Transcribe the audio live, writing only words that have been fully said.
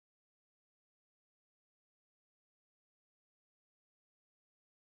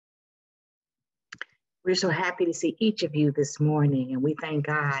We're so happy to see each of you this morning, and we thank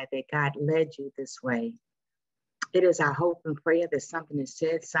God that God led you this way. It is our hope and prayer that something is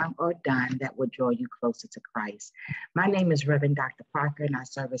said, sung, or done that will draw you closer to Christ. My name is Reverend Dr. Parker, and I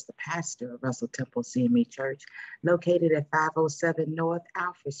serve as the pastor of Russell Temple CME Church, located at 507 North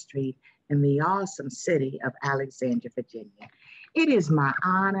Alfred Street in the awesome city of Alexandria, Virginia. It is my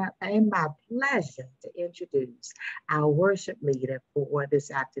honor and my pleasure to introduce our worship leader for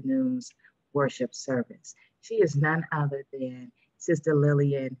this afternoon's worship service. She is none other than Sister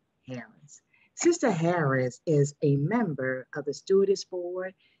Lillian Harris. Sister Harris is a member of the Stewardess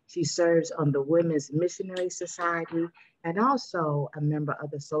Board. She serves on the Women's Missionary Society and also a member of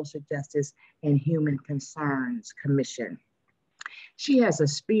the Social Justice and Human Concerns Commission. She has a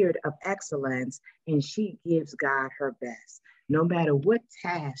spirit of excellence and she gives God her best. No matter what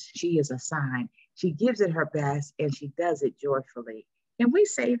task she is assigned, she gives it her best and she does it joyfully. Can we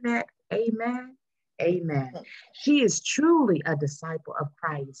say that? Amen. Amen. She is truly a disciple of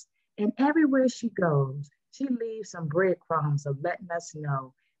Christ. And everywhere she goes, she leaves some breadcrumbs of letting us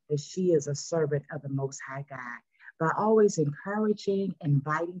know that she is a servant of the Most High God by always encouraging,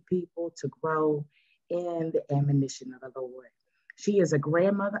 inviting people to grow in the admonition of the Lord. She is a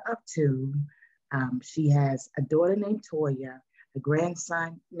grandmother of two. She has a daughter named Toya, a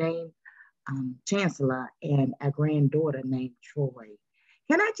grandson named Chancellor, and a granddaughter named Troy.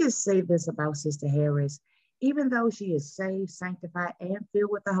 Can I just say this about Sister Harris? Even though she is saved, sanctified, and filled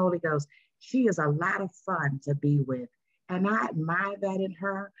with the Holy Ghost, she is a lot of fun to be with. And I admire that in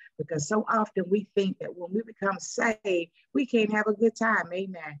her because so often we think that when we become saved, we can't have a good time.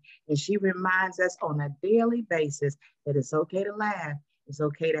 Amen. And she reminds us on a daily basis that it's okay to laugh. It's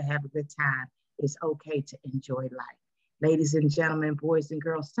okay to have a good time. It's okay to enjoy life. Ladies and gentlemen, boys and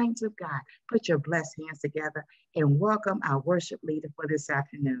girls, saints of God, put your blessed hands together and welcome our worship leader for this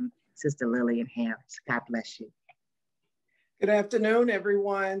afternoon, Sister Lillian Harris. God bless you. Good afternoon,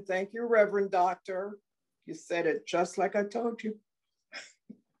 everyone. Thank you, Reverend Doctor. You said it just like I told you.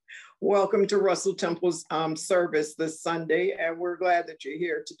 Welcome to Russell Temple's service this Sunday, and we're glad that you're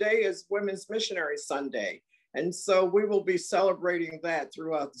here. Today is Women's Missionary Sunday, and so we will be celebrating that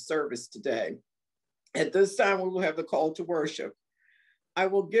throughout the service today. At this time, we will have the call to worship. I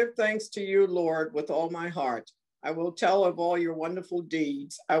will give thanks to you, Lord, with all my heart. I will tell of all your wonderful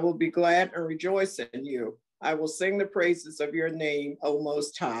deeds. I will be glad and rejoice in you. I will sing the praises of your name, O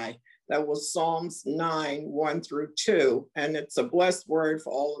Most High. That was Psalms 9, 1 through 2, and it's a blessed word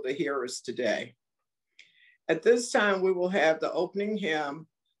for all of the hearers today. At this time, we will have the opening hymn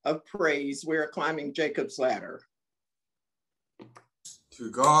of praise. We are climbing Jacob's ladder.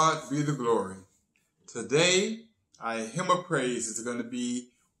 To God be the glory. Today, our hymn of praise is going to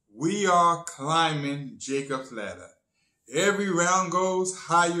be We Are Climbing Jacob's Ladder. Every round goes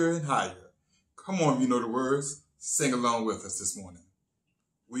higher and higher. Come on, you know the words. Sing along with us this morning.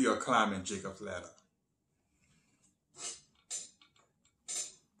 We are climbing Jacob's ladder.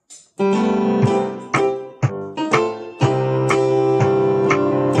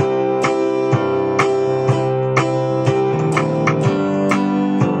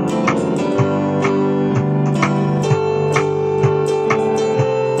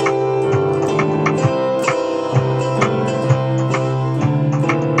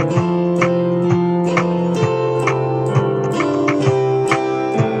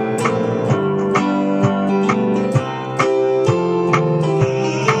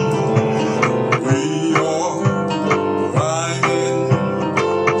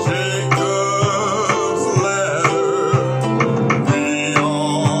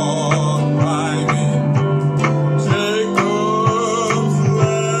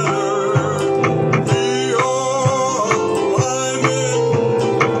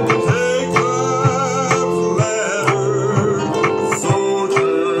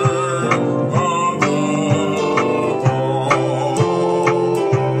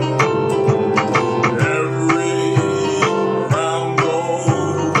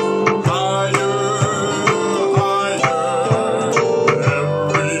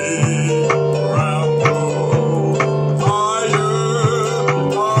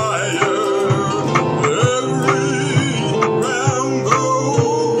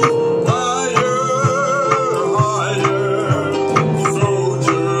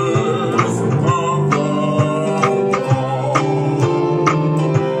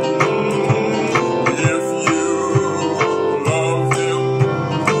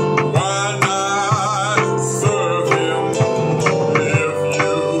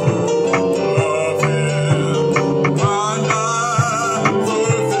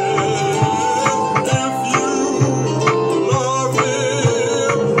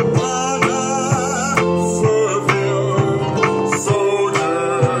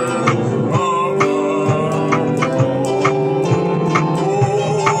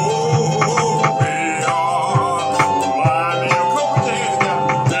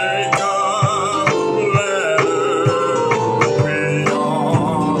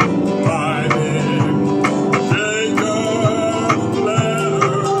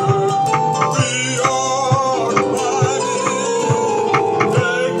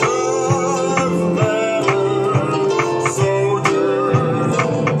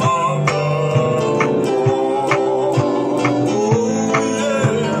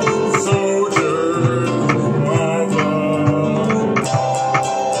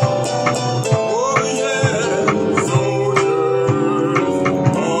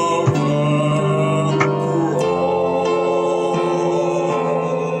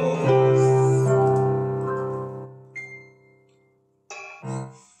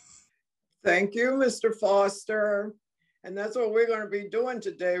 Thank you, Mr. Foster. And that's what we're going to be doing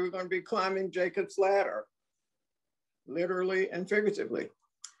today. We're going to be climbing Jacob's ladder, literally and figuratively.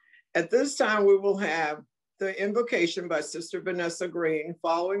 At this time, we will have the invocation by Sister Vanessa Green.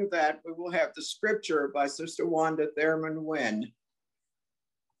 Following that, we will have the scripture by Sister Wanda Thurman Wynn.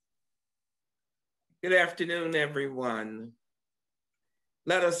 Good afternoon, everyone.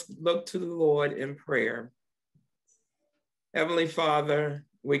 Let us look to the Lord in prayer. Heavenly Father,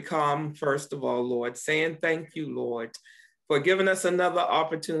 we come, first of all, Lord, saying thank you, Lord, for giving us another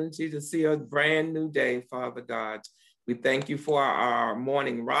opportunity to see a brand new day, Father God. We thank you for our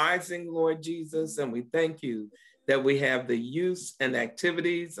morning rising, Lord Jesus, and we thank you that we have the use and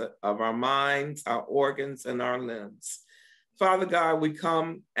activities of our minds, our organs, and our limbs. Father God, we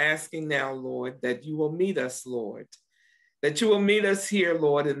come asking now, Lord, that you will meet us, Lord, that you will meet us here,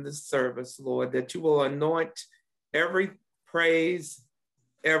 Lord, in this service, Lord, that you will anoint every praise,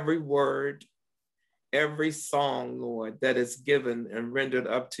 every word, every song, Lord, that is given and rendered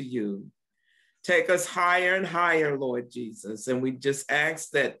up to you. Take us higher and higher, Lord Jesus, and we just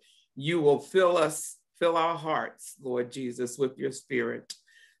ask that you will fill our hearts, Lord Jesus, with your spirit.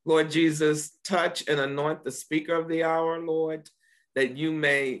 Lord Jesus, touch and anoint the speaker of the hour, Lord, that you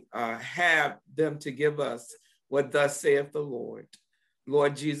may have them to give us what thus saith the Lord.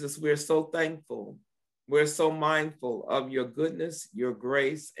 Lord Jesus, we're so thankful. We're so mindful of your goodness, your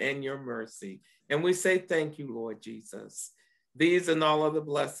grace, and your mercy. And we say thank you, Lord Jesus. These and all other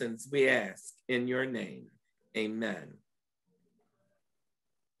blessings we ask in your name. Amen.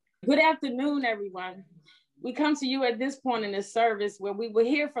 Good afternoon, everyone. We come to you at this point in the service where we will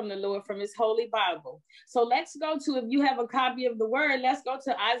hear from the Lord from his holy Bible. So let's go to, if you have a copy of the word, let's go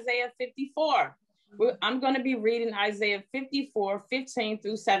to Isaiah 54. I'm going to be reading Isaiah 54, 15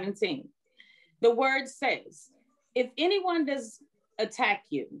 through 17. The word says, if anyone does attack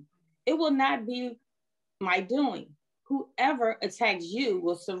you, it will not be my doing. Whoever attacks you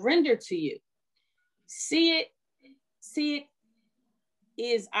will surrender to you. See it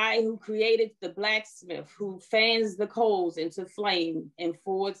is I who created the blacksmith, who fans the coals into flame and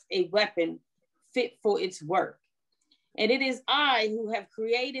forges a weapon fit for its work. And it is I who have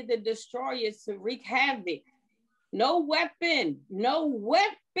created the destroyers to wreak havoc. No weapon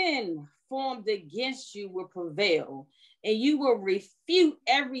formed against you will prevail, and you will refute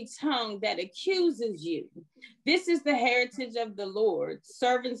every tongue that accuses you. This is the heritage of the Lord,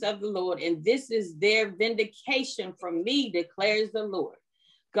 servants of the Lord, and this is their vindication from me, declares the Lord.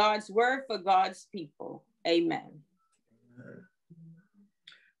 God's word for God's people. Amen.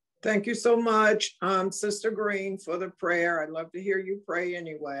 Thank you so much, Sister Green, for the prayer. I'd love to hear you pray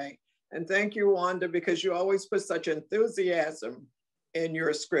anyway. And thank you, Wanda, because you always put such enthusiasm in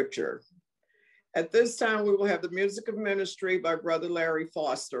your scripture. At this time, we will have the music of ministry by Brother Larry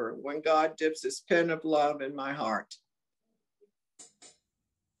Foster, When God Dips His Pen of Love in My Heart.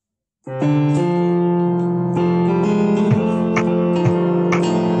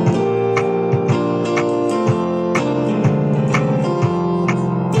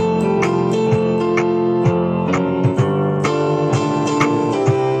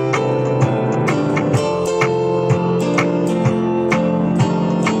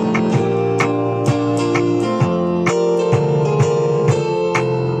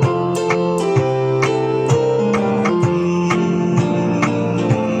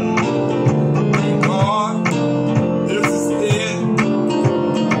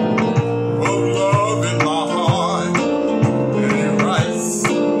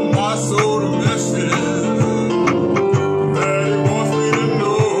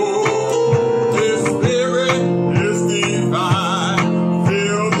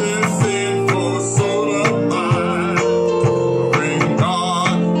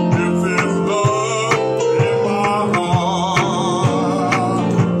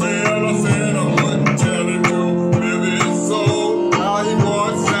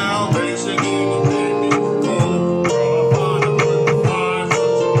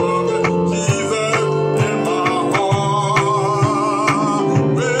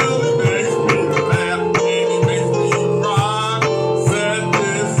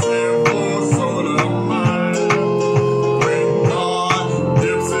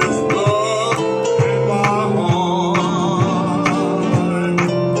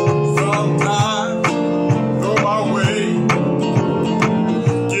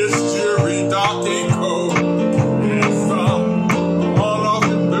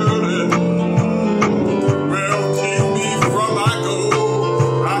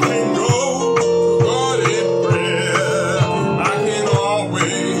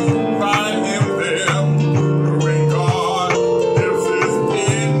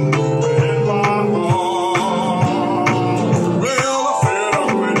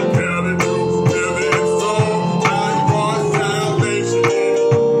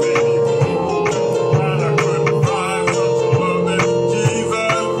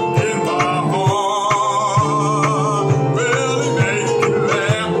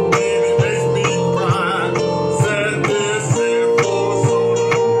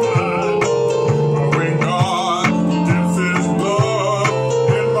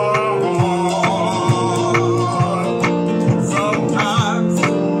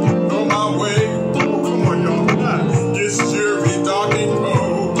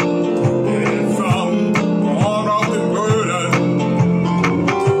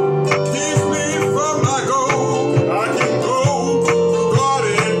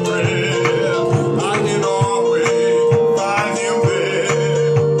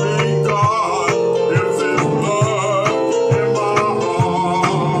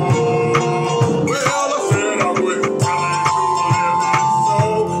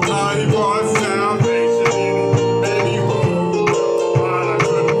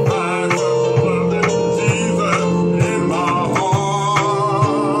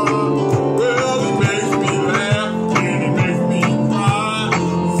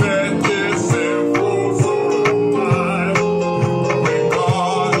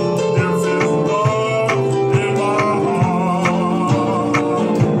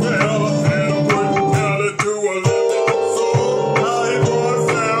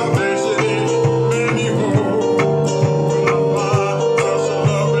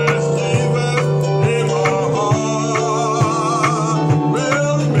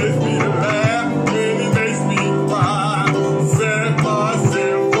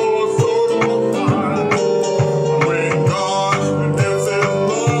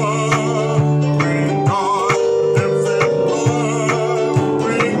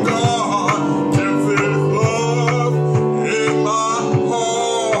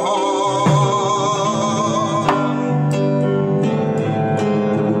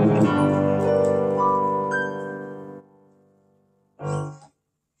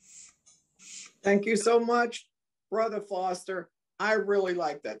 Thank you so much, Brother Foster. I really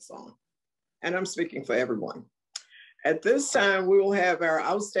like that song. And I'm speaking for everyone. At this time, we will have our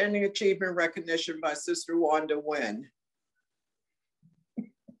Outstanding Achievement Recognition by Sister Wanda Wynn.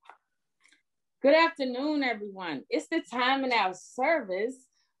 Good afternoon, everyone. It's the time in our service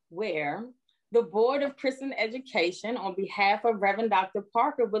where the Board of Christian Education, on behalf of Reverend Dr.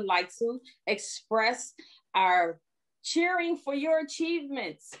 Parker, would like to express our cheering for your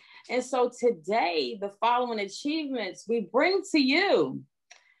achievements. And so today, the following achievements we bring to you.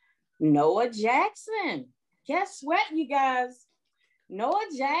 Noah Jackson. Guess what, you guys? Noah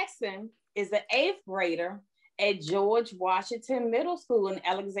Jackson is an 8th grader at George Washington Middle School in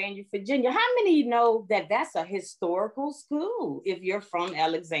Alexandria, Virginia. How many know that that's a historical school if you're from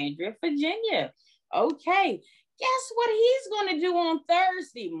Alexandria, Virginia? Okay, guess what he's going to do on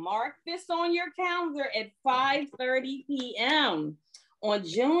Thursday? Mark this on your calendar at 5:30 p.m. On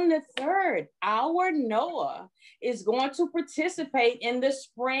June the 3rd, our Noah is going to participate in the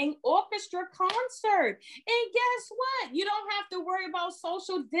spring orchestra concert. And guess what? You don't have to worry about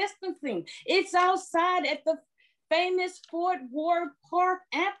social distancing. It's outside at the famous Fort Ward Park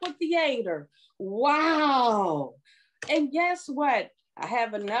Amphitheater. Wow. And guess what? I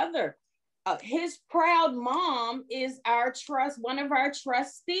have another. His proud mom is one of our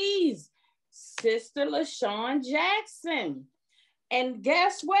trustees, Sister LaShawn Jackson. And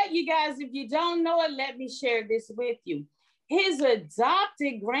guess what, you guys, if you don't know it, let me share this with you. His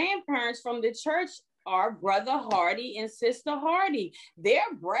adopted grandparents from the church are Brother Hardy and Sister Hardy.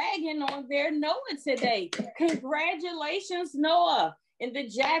 They're bragging on their Noah today. Congratulations, Noah, and the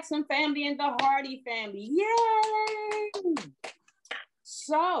Jackson family and the Hardy family. Yay!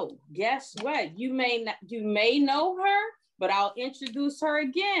 So guess what? You may know her, but I'll introduce her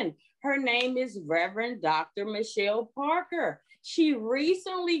again. Her name is Reverend Dr. Michelle Parker. She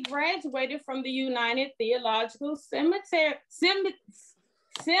recently graduated from the United Theological Seminary,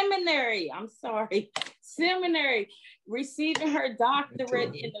 receiving her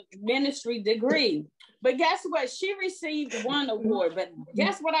doctorate in the ministry degree. But guess what? She received one award, but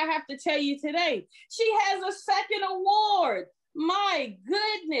guess what I have to tell you today? She has a second award. My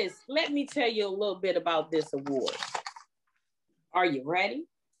goodness. Let me tell you a little bit about this award. Are you ready?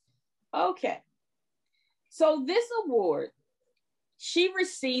 Okay. So this award she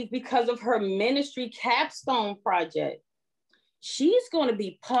received because of her ministry capstone project. She's going to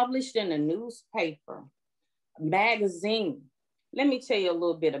be published in a newspaper, magazine. Let me tell you a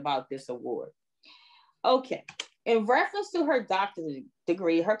little bit about this award. Okay. In reference to her doctorate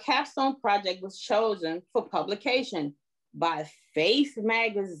degree, her capstone project was chosen for publication by Faith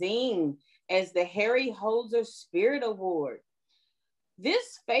magazine as the Harry Holzer Spirit Award.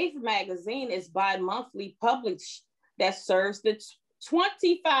 This Faith magazine is bi-monthly published that serves the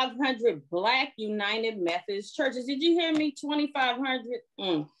 2,500 Black United Methodist churches. Did you hear me? 2,500?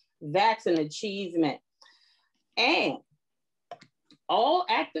 That's an achievement. And all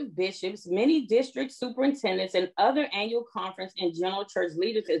active bishops, many district superintendents, and other annual conference and general church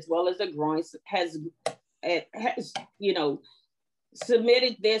leaders, as well as a growing, has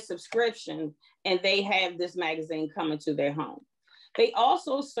submitted their subscription, and they have this magazine coming to their home. They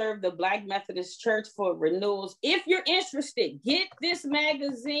also serve the Black Methodist Church for renewals. If you're interested, get this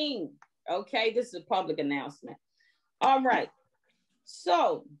magazine. Okay, this is a public announcement. All right.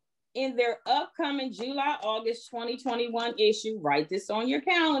 So in their upcoming July-August 2021 issue, write this on your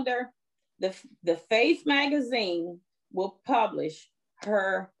calendar, the Faith magazine will publish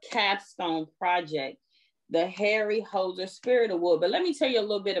her capstone project, the Harry Holzer Spirit Award. But let me tell you a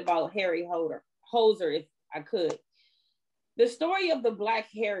little bit about Harry Holzer, if I could. The story of the Black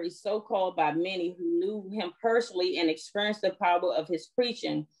Harry, so called by many who knew him personally and experienced the power of his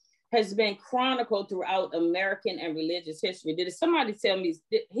preaching, has been chronicled throughout American and religious history. Did somebody tell me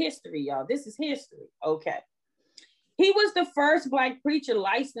history, y'all? This is history. Okay. He was the first Black preacher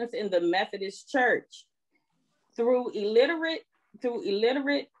licensed in the Methodist Church. Though illiterate,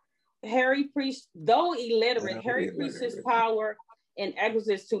 Harry preached his power and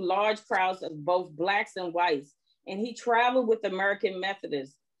access to large crowds of both Blacks and whites. And he traveled with American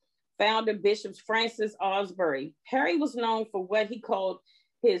Methodists, founder Bishop Francis Osbury. Harry was known for what he called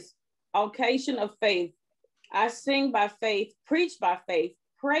his occasion of faith. I sing by faith, preach by faith,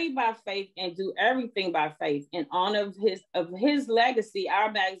 pray by faith, and do everything by faith. In honor of his legacy,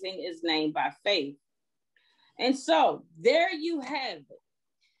 our magazine is named by faith. And so there you have it.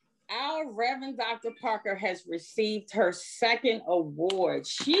 Our Reverend Dr. Parker has received her second award.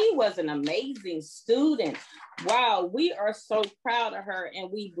 She was an amazing student. Wow, we are so proud of her, and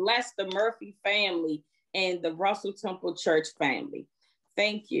we bless the Murphy family and the Russell Temple Church family.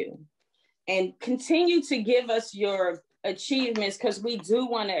 Thank you. And continue to give us your achievements, because we do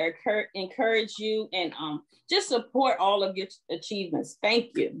want to encourage you and just support all of your achievements.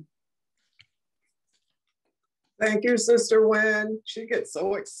 Thank you. Thank you, Sister Wen. She gets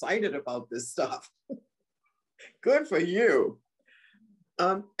so excited about this stuff. Good for you.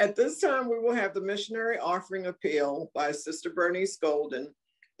 At this time, we will have the missionary offering appeal by Sister Bernice Golden,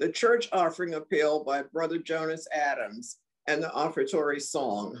 the church offering appeal by Brother Jonas Adams, and the offertory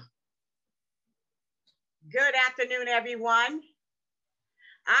song. Good afternoon, everyone.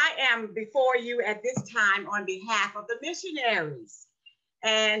 I am before you at this time on behalf of the missionaries.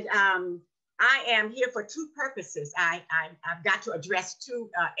 And I am here for two purposes. I've got to address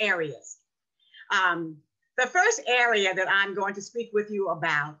two areas. The first area that I'm going to speak with you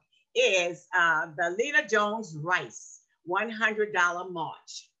about is the Lena Jones Rice $100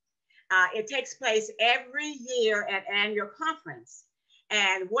 March. It takes place every year at annual conference.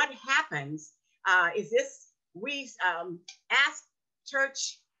 And what happens is this: we ask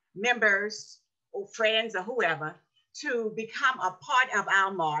church members or friends or whoever to become a part of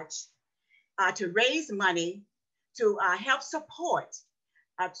our march, to raise money to help support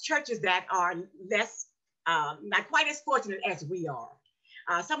churches that are less, not quite as fortunate as we are.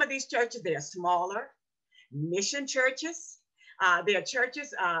 Some of these churches, they are smaller, mission churches. They are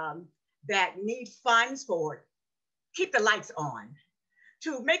churches that need funds for keep the lights on,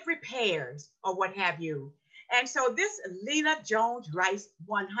 to make repairs or what have you. And so this Lena Jones Rice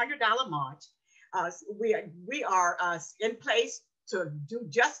 $100 March, we are in place to do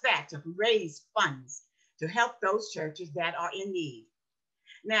just that, to raise funds to help those churches that are in need.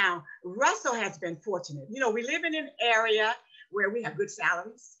 Now, Russell has been fortunate. You know, we live in an area where we have good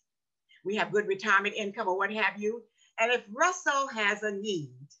salaries, we have good retirement income or what have you. And if Russell has a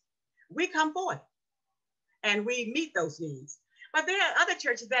need, we come forth and we meet those needs. But there are other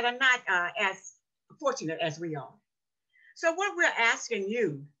churches that are not as fortunate as we are. So what we're asking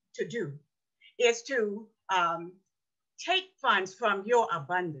you to do is to take funds from your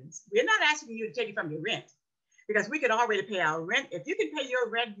abundance. We're not asking you to take it from your rent, because we can already pay our rent. If you can pay your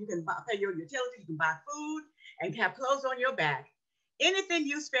rent, you can pay your utilities, you can buy food and have clothes on your back. Anything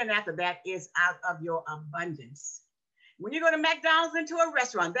you spend after that is out of your abundance. When you go to McDonald's into a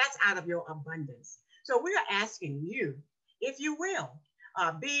restaurant, that's out of your abundance. So we are asking you, if you will,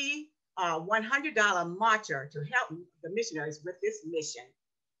 be a $100 marcher to help the missionaries with this mission.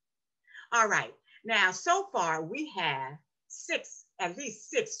 All right. Now, so far, we have at least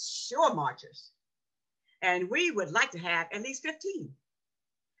six sure marchers, and we would like to have at least 15.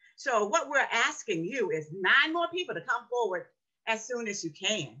 So what we're asking you is 9 more people to come forward as soon as you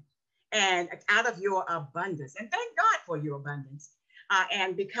can, and out of your abundance. And thank God for your abundance,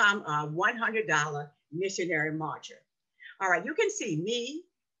 and become a $100 missionary marcher. All right, you can see me.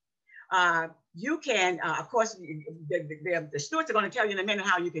 You can, of course, the stewards are going to tell you in a minute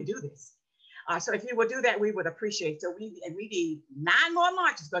how you can do this. So if you would do that, we would appreciate it. So we need 9 more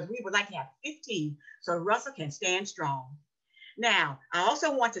marches, because we would like to have 15 so Russell can stand strong. Now, I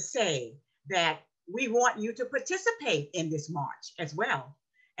also want to say that we want you to participate in this march as well.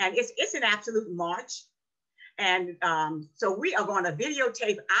 And it's an absolute march. And so we are going to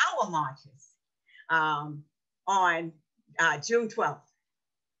videotape our marches on June 12th,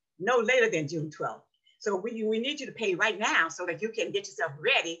 no later than June 12th. So we need you to pay right now so that you can get yourself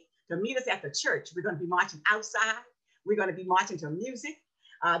ready to meet us at the church. We're going to be marching outside. We're going to be marching to music.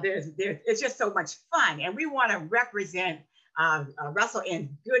 It's just so much fun. And we want to represent Russell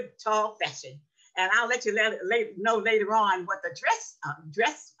in good, tall fashion. And I'll let you know later on what the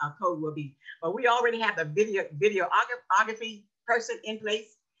dress code will be. But we already have the videography person in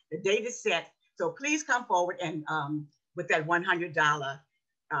place. The date is set. So please come forward and with that $100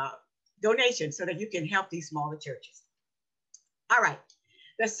 donation so that you can help these smaller churches. All right.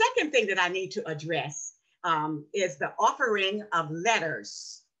 The second thing that I need to address is the offering of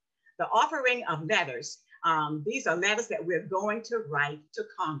letters. The offering of letters. These are letters that we're going to write to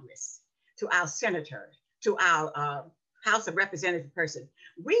Congress, to our senator, to our House of Representative person.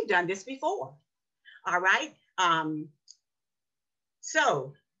 We've done this before. All right.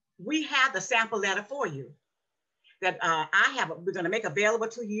 So we have the sample letter for you that we're going to make available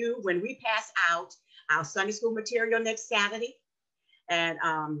to you when we pass out our Sunday school material next Saturday. And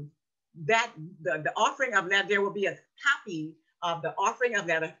the offering of letter, there will be a copy of the offering of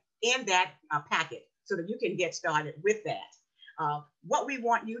letter in that packet so that you can get started with that. What we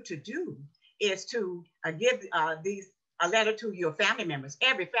want you to do is to give a letter to your family members,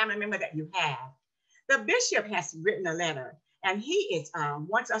 every family member that you have. The bishop has written a letter, and he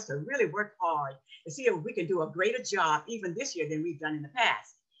wants us to really work hard to see if we can do a greater job even this year than we've done in the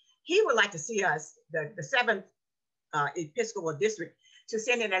past. he would like to see us, the 7th Episcopal District, to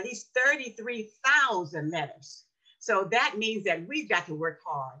send in at least 33,000 letters. So that means that we've got to work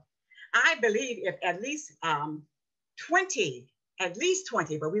hard. I believe if at least 20,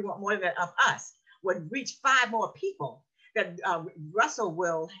 but we want more than that of us, would reach 5 more people, that Russell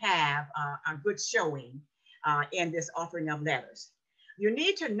will have a good showing in this offering of letters. You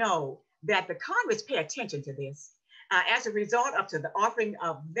need to know that the Congress pay attention to this as a result of the offering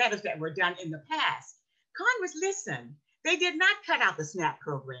of letters that were done in the past. Congress listened. They did not cut out the SNAP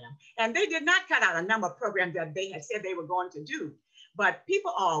program, and they did not cut out a number of programs that they had said they were going to do. But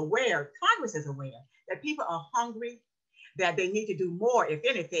people are aware, Congress is aware, that people are hungry, that they need to do more, if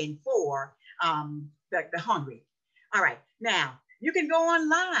anything, for the hungry. All right, now, you can go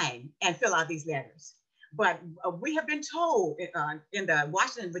online and fill out these letters. But we have been told in the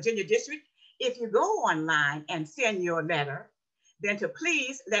Washington, Virginia district, if you go online and send your letter, then to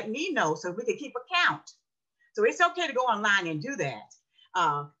please let me know so we can keep a count. So it's okay to go online and do that.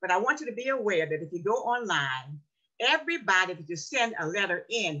 But I want you to be aware that if you go online, everybody that you send a letter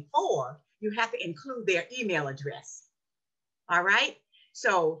in for, you have to include their email address. All right?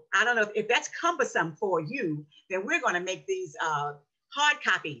 So I don't know if that's cumbersome for you, then we're going to make these hard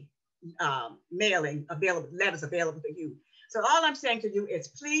copy mailing available, letters available to you. So all I'm saying to you is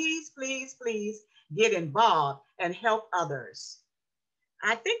please, please, please get involved and help others.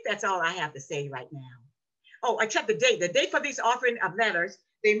 I think that's all I have to say right now. Oh, except the date. The date for these offering of letters,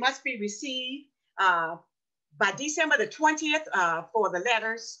 they must be received by December the 20th for the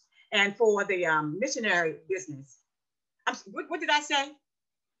letters and for the missionary business. What did I say?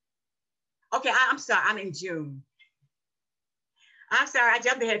 Okay, I'm sorry, I'm in June. I'm sorry, I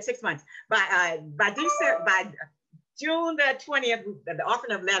jumped ahead 6 months. By June the 20th, the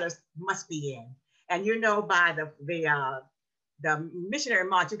offering of letters must be in. And you know, by the missionary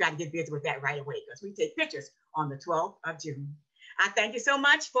march, you got to get busy with that right away because we take pictures on the 12th of June. I thank you so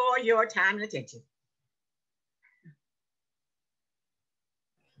much for your time and attention.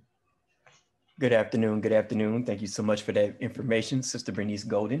 Good afternoon. Good afternoon. Thank you so much for that information, Sister Bernice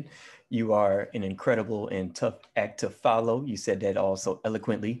Golden. You are an incredible and tough act to follow. You said that also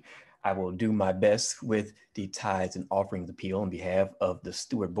eloquently. I will do my best with the tithes and offerings appeal on behalf of the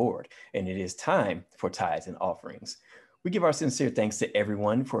Steward Board. And it is time for tithes and offerings. We give our sincere thanks to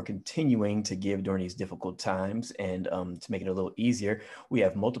everyone for continuing to give during these difficult times. And to make it a little easier, we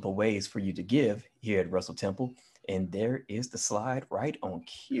have multiple ways for you to give here at Russell Temple. And there is the slide right on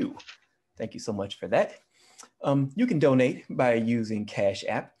cue. Thank you so much for that. You can donate by using Cash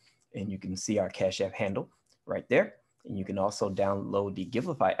App, and you can see our Cash App handle right there. And you can also download the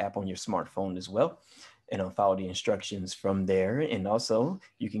Givelify app on your smartphone as well, and follow the instructions from there. And also,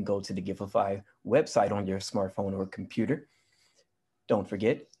 you can go to the Givelify website on your smartphone or computer. Don't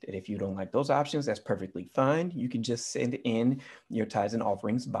forget that if you don't like those options, that's perfectly fine. You can just send in your tithes and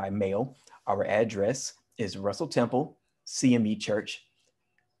offerings by mail. Our address is Russell Temple, CME Church,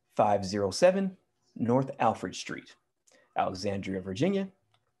 507 North Alfred Street, Alexandria, Virginia,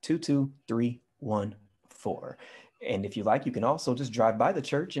 22314. And if you like, you can also just drive by the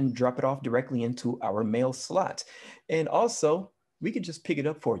church and drop it off directly into our mail slot. And also, we could just pick it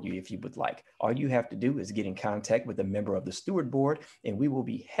up for you if you would like. All you have to do is get in contact with a member of the Steward Board, and we will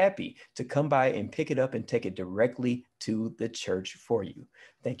be happy to come by and pick it up and take it directly to the church for you.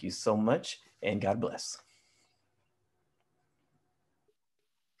 Thank you so much, and God bless.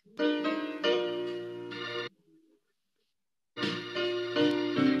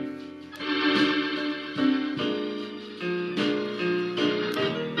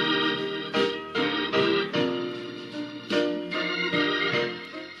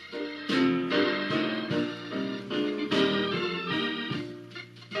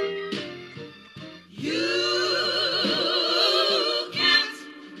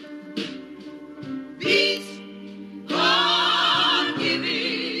 Be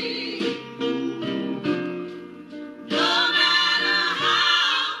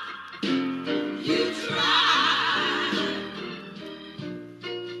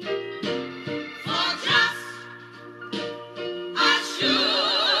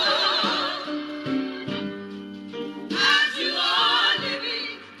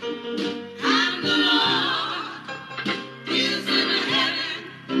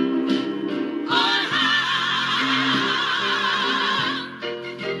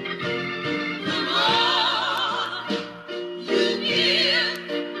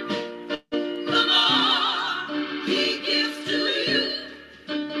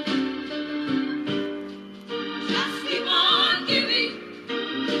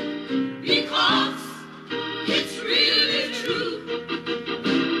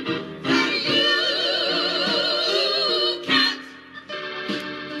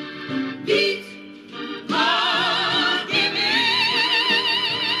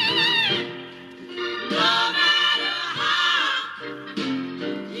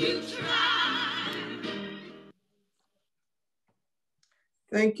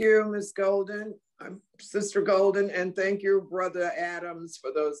Thank you, Ms. Golden, Sister Golden, and thank you, Brother Adams,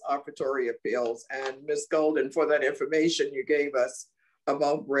 for those offertory appeals, and Ms. Golden for that information you gave us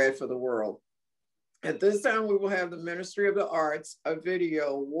about Bread for the World. At this time, we will have the Ministry of the Arts, a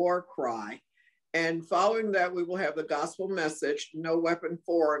video, War Cry, and following that, we will have the gospel message, No Weapon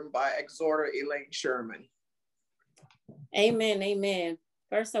Formed, by Exhorter Elaine Sherman. Amen, amen.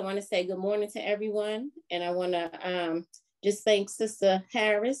 First, I want to say good morning to everyone, and I want to just thank Sister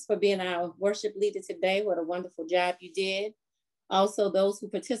Harris for being our worship leader today. What a wonderful job you did. Also, those who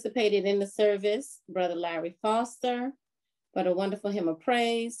participated in the service, Brother Larry Foster, for the wonderful hymn of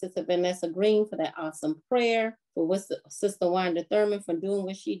praise, Sister Vanessa Green for that awesome prayer, for Sister Wanda Thurman for doing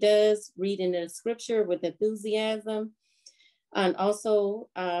what she does, reading the scripture with enthusiasm, and also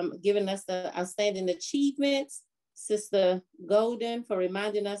giving us the outstanding achievements, Sister Golden for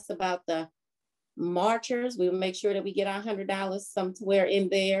reminding us about the marchers. We will make sure that we get our $100 somewhere in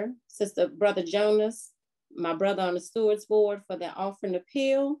there. Brother Jonas, my brother on the stewards board, for the offering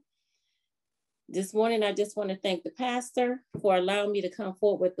appeal. This morning, I just want to thank the pastor for allowing me to come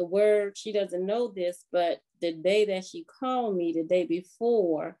forward with the word. She doesn't know this, but the day that she called me, the day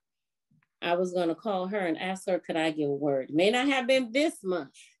before, I was going to call her and ask her, could I give a word? It may not have been this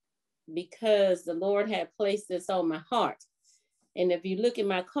month because the Lord had placed this on my heart. And if you look in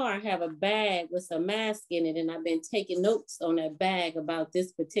my car, I have a bag with some mask in it, and I've been taking notes on that bag about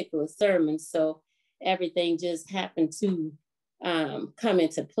this particular sermon. So everything just happened to come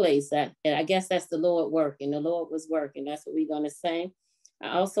into place. And I guess that's the Lord working. The Lord was working. That's what we're going to say.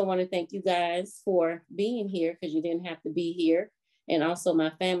 I also want to thank you guys for being here, because you didn't have to be here. And also my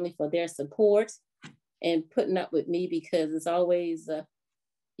family for their support and putting up with me, because it's always,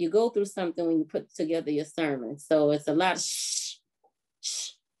 you go through something when you put together your sermon. So it's a lot of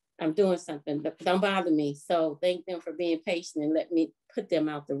shh, I'm doing something, don't bother me. So thank them for being patient and let me put them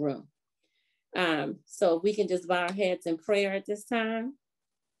out the room. So we can just bow our heads in prayer at this time.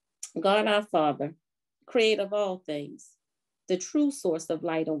 God our Father, creator of all things, the true source of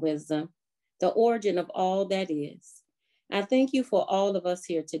light and wisdom, the origin of all that is. I thank you for all of us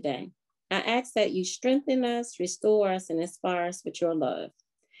here today. I ask that you strengthen us, restore us, and inspire us with your love.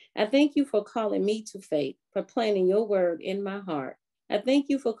 I thank you for calling me to faith, for planting your word in my heart. I thank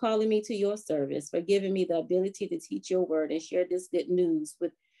you for calling me to your service, for giving me the ability to teach your word and share this good news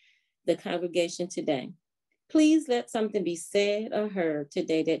with the congregation today. Please let something be said or heard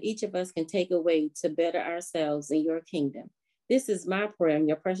today that each of us can take away to better ourselves in your kingdom. This is my prayer in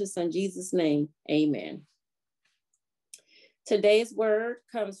your precious son, Jesus' name, amen. Today's word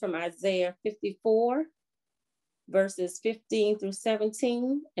comes from Isaiah 54, verses 15 through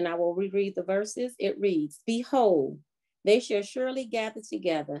 17, and I will reread the verses. It reads, behold, they shall surely gather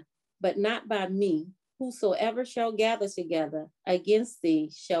together, but not by me. Whosoever shall gather together against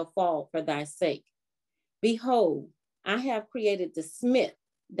thee shall fall for thy sake. Behold, I have created the smith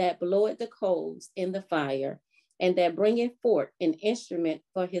that bloweth the coals in the fire, and that bringeth forth an instrument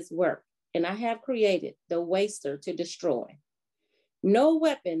for his work. And I have created the waster to destroy. No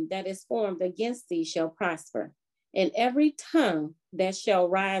weapon that is formed against thee shall prosper, and every tongue that shall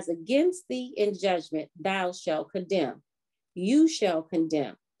rise against thee in judgment thou shalt condemn. You shall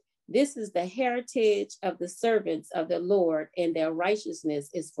condemn. This is the heritage of the servants of the Lord, and their righteousness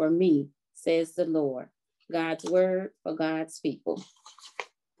is for me, says the Lord. God's word for God's people.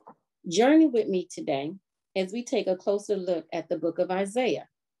 Journey with me today as we take a closer look at the book of Isaiah.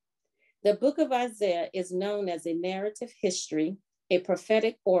 The book of Isaiah is known as a narrative history, a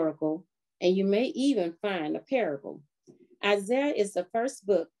prophetic oracle, and you may even find a parable. Isaiah is the first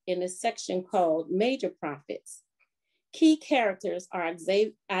book in a section called Major Prophets. Key characters are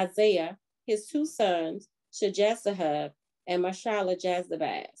Isaiah, his two sons, Shejazahab and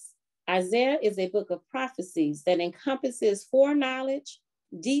Mashallah-Jazabaz. Isaiah is a book of prophecies that encompasses foreknowledge,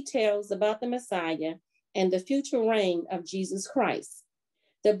 details about the Messiah, and the future reign of Jesus Christ.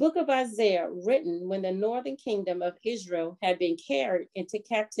 The book of Isaiah, written when the northern kingdom of Israel had been carried into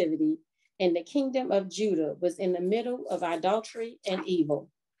captivity and the kingdom of Judah was in the middle of idolatry and evil.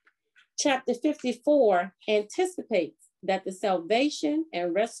 Chapter 54 anticipates that the salvation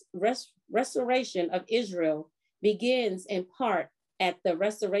and restoration of Israel begins in part at the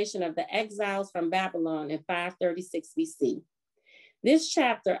restoration of the exiles from Babylon in 536 BC. This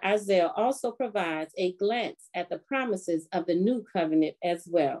chapter, Isaiah also provides a glance at the promises of the new covenant as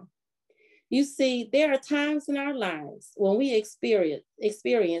well. You see, there are times in our lives when we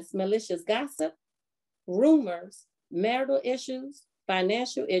experience malicious gossip, rumors, marital issues,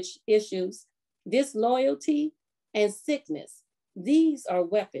 financial issues, disloyalty, and sickness. These are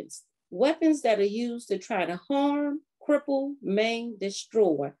weapons that are used to try to harm cripple, maim,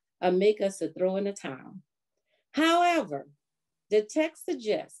 destroy, or make us to throw in the towel. However, the text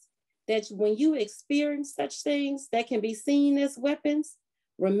suggests that when you experience such things that can be seen as weapons,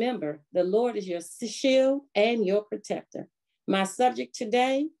 remember the Lord is your shield and your protector. My subject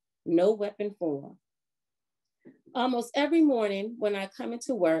today, no weapon formed. Almost every morning when I come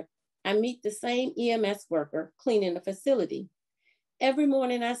into work, I meet the same EMS worker cleaning the facility. Every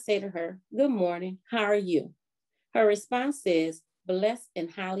morning I say to her, "Good morning, how are you?" Her response is, "Blessed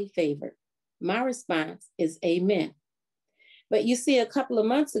and highly favored." My response is, "Amen." But you see, a couple of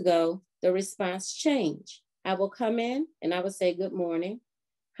months ago, the response changed. I will come in and I will say, "Good morning,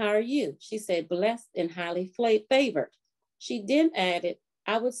 how are you?" She said, "Blessed and highly favored." She then added,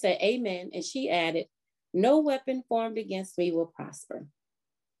 I would say, "Amen." And she added, "No weapon formed against me will prosper."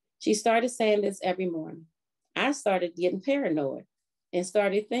 She started saying this every morning. I started getting paranoid and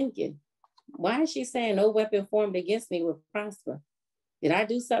started thinking, why is she saying no weapon formed against me will prosper? Did I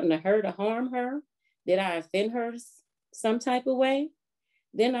do something to her to harm her? Did I offend her some type of way?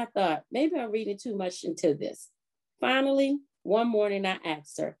 Then I thought, maybe I'm reading too much into this. Finally, one morning I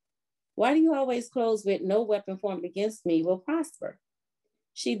asked her, "Why do you always close with no weapon formed against me will prosper?"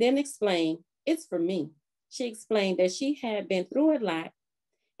 She then explained, "It's for me." She explained that she had been through a lot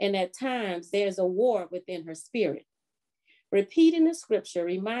and at times there's a war within her spirit. Repeating the scripture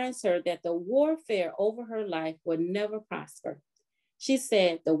reminds her that the warfare over her life will never prosper. She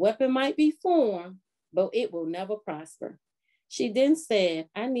said, "The weapon might be formed, but it will never prosper." She then said,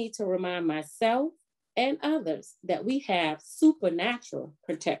 "I need to remind myself and others that we have supernatural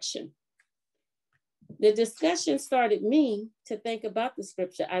protection." The discussion started me to think about the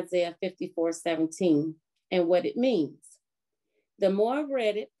scripture, Isaiah 54:17, and what it means. The more I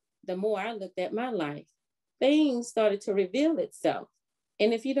read it, the more I looked at my life. Things started to reveal itself.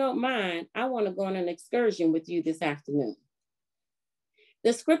 And if you don't mind, I want to go on an excursion with you this afternoon.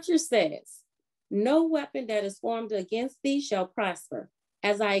 The scripture says, "No weapon that is formed against thee shall prosper."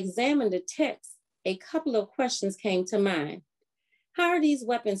 As I examined the text, a couple of questions came to mind. How are these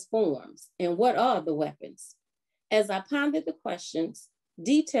weapons formed? And what are the weapons? As I pondered the questions,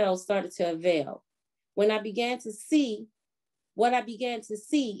 details started to unveil. What I began to see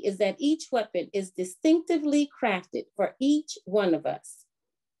is that each weapon is distinctively crafted for each one of us.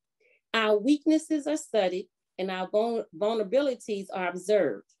 Our weaknesses are studied and our vulnerabilities are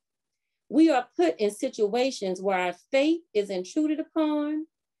observed. We are put in situations where our faith is intruded upon,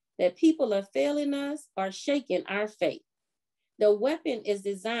 that people are failing us or shaking our faith. The weapon is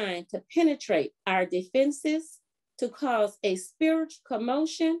designed to penetrate our defenses, to cause a spiritual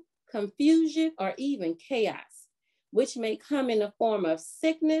commotion, confusion, or even chaos, which may come in the form of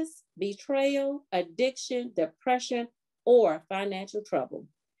sickness, betrayal, addiction, depression, or financial trouble.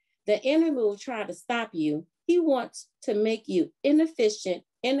 The enemy will try to stop you. He wants to make you inefficient,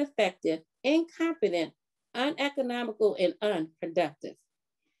 ineffective, incompetent, uneconomical, and unproductive.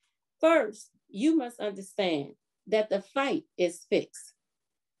 First, you must understand that the fight is fixed.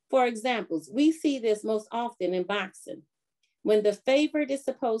 For examples, we see this most often in boxing, when the favorite is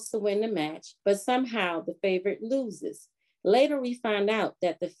supposed to win the match, but somehow the favorite loses. Later, we find out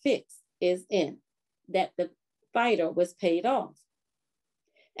that the fix is in, that the fighter was paid off.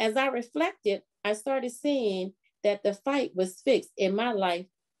 As I reflected, I started seeing that the fight was fixed in my life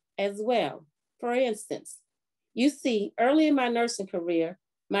as well. For instance, you see, early in my nursing career,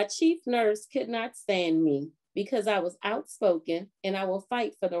 my chief nurse could not stand me because I was outspoken and I will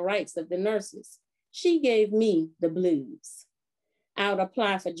fight for the rights of the nurses. She gave me the blues. I would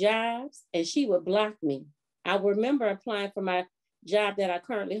apply for jobs and she would block me. I remember applying for my job that I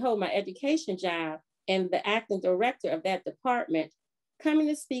currently hold, my education job, and the acting director of that department coming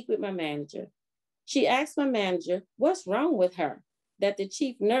to speak with my manager. She asked my manager, what's wrong with her, that the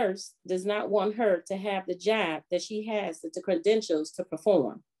chief nurse does not want her to have the job that she has the credentials to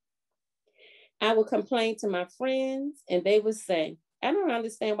perform. I would complain to my friends and they would say, I don't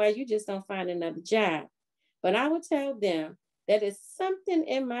understand why you just don't find another job. But I would tell them that it's something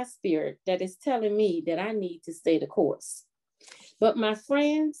in my spirit that is telling me that I need to stay the course. But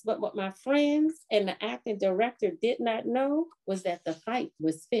what my friends and the acting director did not know was that the fight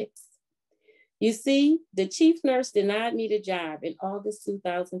was fixed. You see, the chief nurse denied me the job in August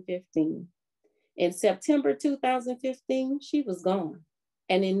 2015. In September 2015, she was gone.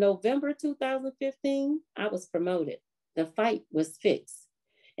 And in November 2015, I was promoted. The fight was fixed.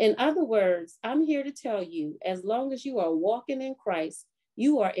 In other words, I'm here to tell you, as long as you are walking in Christ,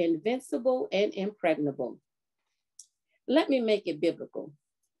 you are invincible and impregnable. Let me make it biblical.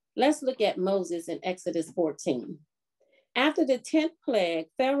 Let's look at Moses in Exodus 14. After the 10th plague,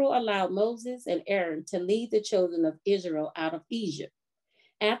 Pharaoh allowed Moses and Aaron to lead the children of Israel out of Egypt.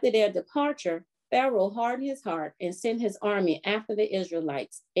 After their departure, Pharaoh hardened his heart and sent his army after the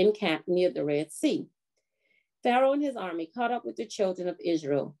Israelites encamped near the Red Sea. Pharaoh and his army caught up with the children of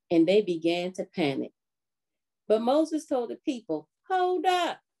Israel, and they began to panic. But Moses told the people, hold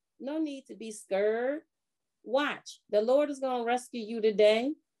up, no need to be scared. Watch, the Lord is going to rescue you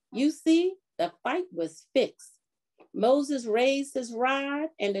today. You see, the fight was fixed. Moses raised his rod,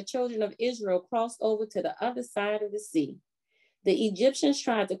 and the children of Israel crossed over to the other side of the sea. The Egyptians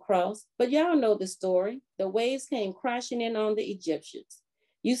tried to cross, but y'all know the story. The waves came crashing in on the Egyptians.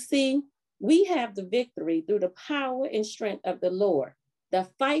 You see, we have the victory through the power and strength of the Lord. The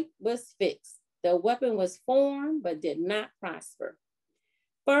fight was fixed. The weapon was formed, but did not prosper.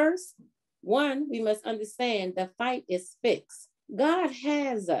 First, we must understand the fight is fixed. God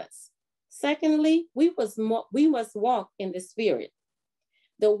has us. Secondly, we must walk in the Spirit.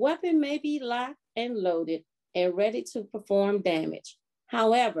 The weapon may be locked and loaded and ready to perform damage.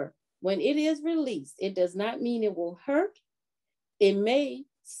 However, when it is released, it does not mean it will hurt. It may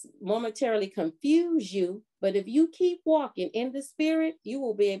momentarily confuse you, but if you keep walking in the Spirit, you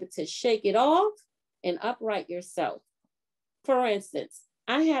will be able to shake it off and upright yourself. For instance,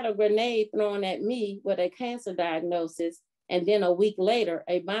 I had a grenade thrown at me with a cancer diagnosis, and then a week later,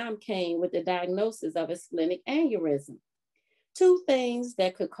 a bomb came with the diagnosis of a splenic aneurysm. Two things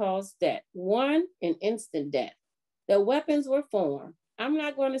that could cause death. One, an instant death. The weapons were formed. I'm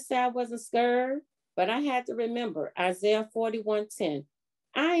not going to say I wasn't scared, but I had to remember Isaiah 41:10.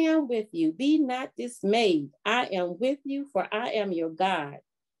 I am with you. Be not dismayed. I am with you, for I am your God.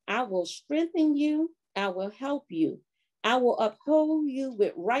 I will strengthen you. I will help you. I will uphold you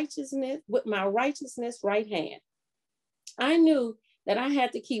with righteousness, with my righteousness right hand. I knew that I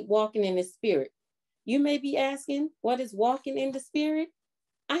had to keep walking in the Spirit. You may be asking, what is walking in the Spirit?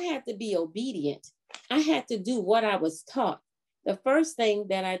 I had to be obedient. I had to do what I was taught. The first thing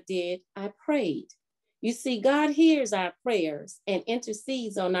that I did, I prayed. You see, God hears our prayers and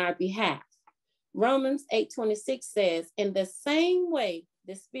intercedes on our behalf. Romans 8:26 says, in the same way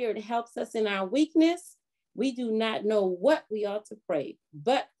the Spirit helps us in our weakness, we do not know what we ought to pray,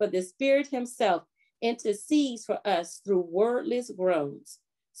 but for the Spirit himself intercedes for us through wordless groans.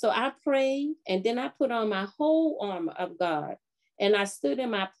 So I prayed, and then I put on my whole armor of God, and I stood in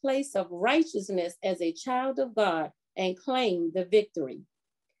my place of righteousness as a child of God and claimed the victory.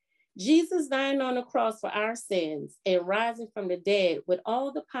 Jesus dying on the cross for our sins and rising from the dead with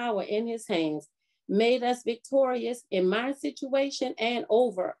all the power in his hands made us victorious in my situation and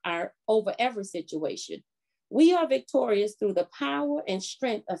over every situation. We are victorious through the power and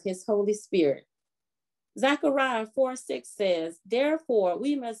strength of his Holy Spirit. Zechariah 4:6 says, therefore,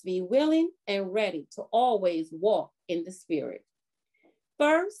 we must be willing and ready to always walk in the Spirit.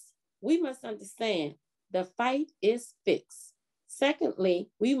 First, we must understand the fight is fixed. Secondly,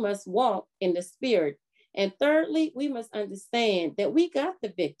 we must walk in the Spirit. And thirdly, we must understand that we got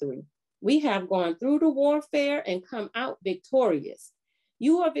the victory. We have gone through the warfare and come out victorious.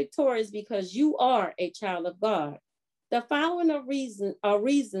 You are victorious because you are a child of God. The following are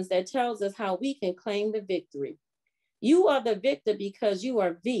reasons that tells us how we can claim the victory. You are the victor because you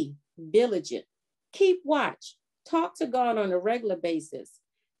are diligent. Keep watch. Talk to God on a regular basis.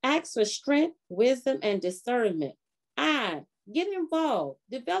 Ask for strength, wisdom, and discernment. Get involved.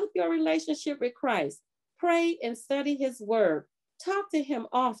 Develop your relationship with Christ. Pray and study his word. Talk to him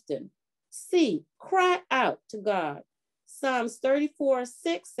often. Cry out to God. Psalms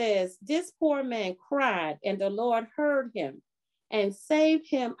 34:6 says, this poor man cried, and the Lord heard him and saved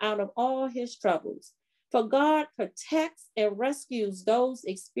him out of all his troubles. For God protects and rescues those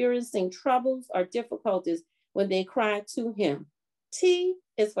experiencing troubles or difficulties when they cry to him. T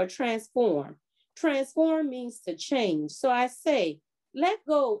is for transform. Transform means to change. So I say, let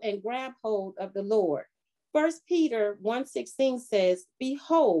go and grab hold of the Lord. 1 Peter 1:16 says, be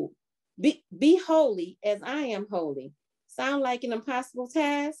holy as I am holy. Sound like an impossible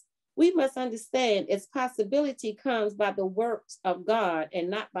task? We must understand its possibility comes by the works of God and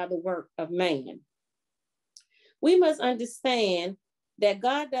not by the work of man. We must understand that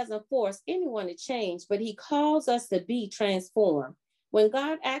God doesn't force anyone to change, but he calls us to be transformed. When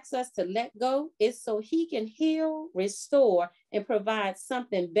God asks us to let go, it's so he can heal, restore, and provide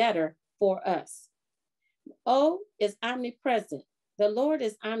something better for us. O is omnipresent. The Lord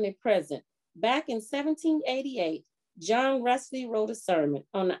is omnipresent. Back in 1788, John Wesley wrote a sermon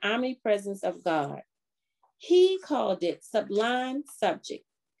on the omnipresence of God. He called it Sublime Subject.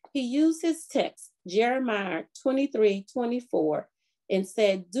 He used his text, Jeremiah 23:24, and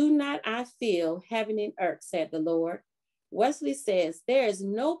said, do not I feel heaven and earth, said the Lord. Wesley says, there is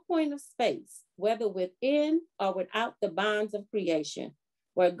no point of space, whether within or without the bonds of creation,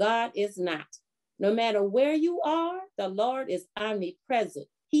 where God is not. No matter where you are, the Lord is omnipresent.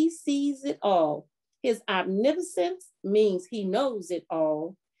 He sees it all. His omniscience means he knows it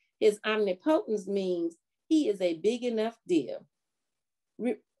all. His omnipotence means he is a big enough deal.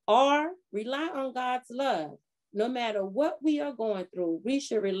 Or rely on God's love. No matter what we are going through, we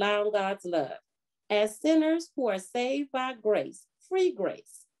should rely on God's love. As sinners who are saved by grace, free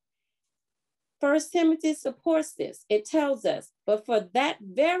grace. 1 Timothy supports this. It tells us, but for that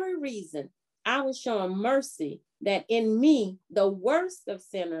very reason, I was shown mercy that in me, the worst of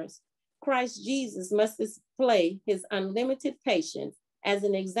sinners, Christ Jesus must display his unlimited patience as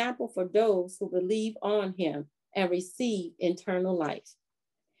an example for those who believe on him and receive eternal life.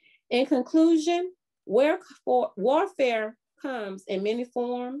 In conclusion, warfare comes in many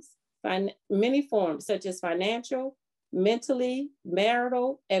forms, such as financial, mentally,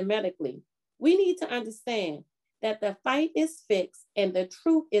 marital, and medically. We need to understand that the fight is fixed and the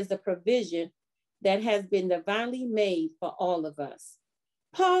truth is the provision that has been divinely made for all of us.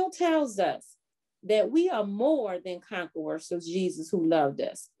 Paul tells us that we are more than conquerors through Jesus who loved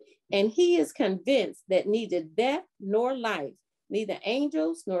us. And he is convinced that neither death nor life, neither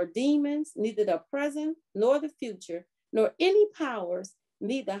angels nor demons, neither the present nor the future, nor any powers,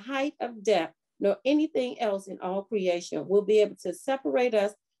 neither height of depth, nor anything else in all creation will be able to separate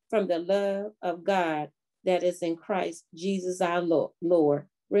us from the love of God that is in Christ Jesus our Lord.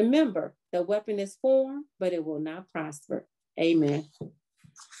 Remember, the weapon is formed, but it will not prosper. Amen.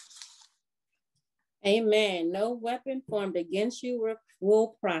 Amen. No weapon formed against you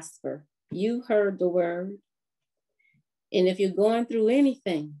will prosper. You heard the word. And if you're going through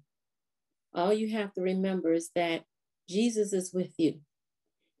anything, all you have to remember is that Jesus is with you,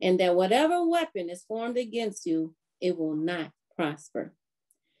 and that whatever weapon is formed against you, it will not prosper.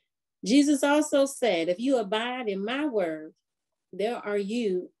 Jesus also said, if you abide in my word, then are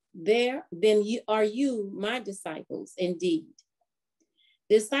you my disciples indeed.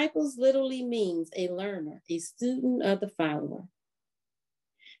 Disciples literally means a learner, a student of the follower.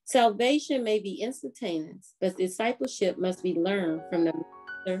 Salvation may be instantaneous, but discipleship must be learned from the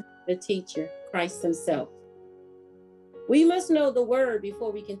master, the teacher, Christ himself. We must know the word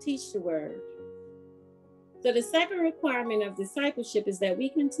before we can teach the word. So the second requirement of discipleship is that we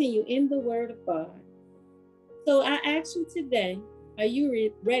continue in the word of God. So I ask you today, are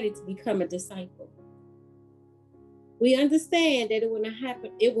you ready to become a disciple? We understand that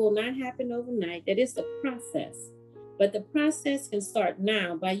it will not happen overnight, that it's a process. But the process can start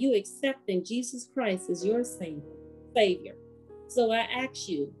now by you accepting Jesus Christ as your Savior. So I ask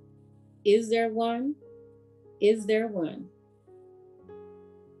you, is there one? Is there one?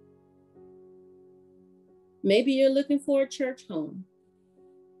 Maybe you're looking for a church home.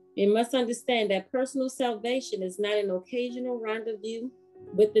 You must understand that personal salvation is not an occasional rendezvous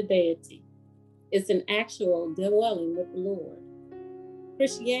with the deity. It's an actual dwelling with the Lord.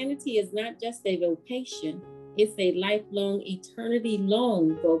 Christianity is not just a vocation, it's a lifelong,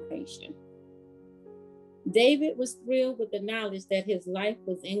 eternity-long vocation. David was thrilled with the knowledge that his life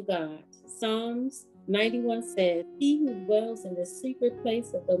was in God. Psalms 91 says, he who dwells in the secret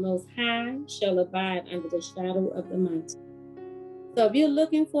place of the Most High shall abide under the shadow of the mountain. So if you're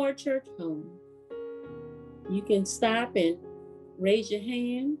looking for a church home, you can stop and raise your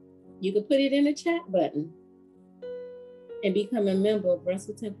hand. You can put it in the chat button and become a member of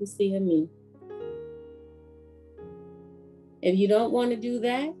Russell Temple CME. If you don't want to do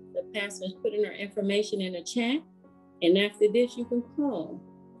that, the pastor's putting her information in the chat. And after this, you can call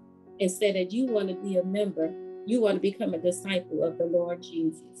and say that you want to be a member. You want to become a disciple of the Lord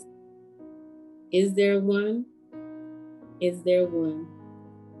Jesus. Is there one? Is there one?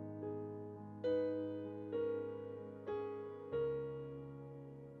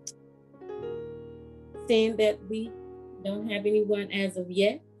 Saying that we don't have anyone as of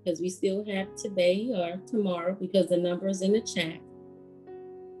yet, because we still have today or tomorrow, because the number is in the chat.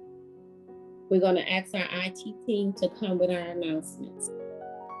 We're going to ask our IT team to come with our announcements.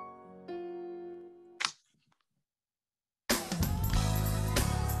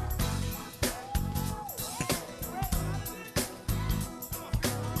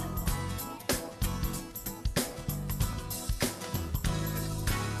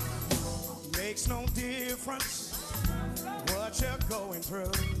 Makes no difference what you're going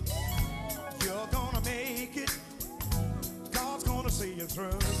through. You're gonna make it. God's gonna see you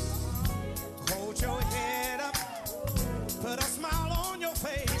through. Hold your head up. Put a smile on your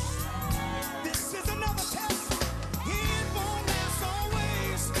face. This is another test. It won't last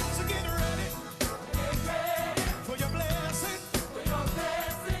always. So get ready for your blessing.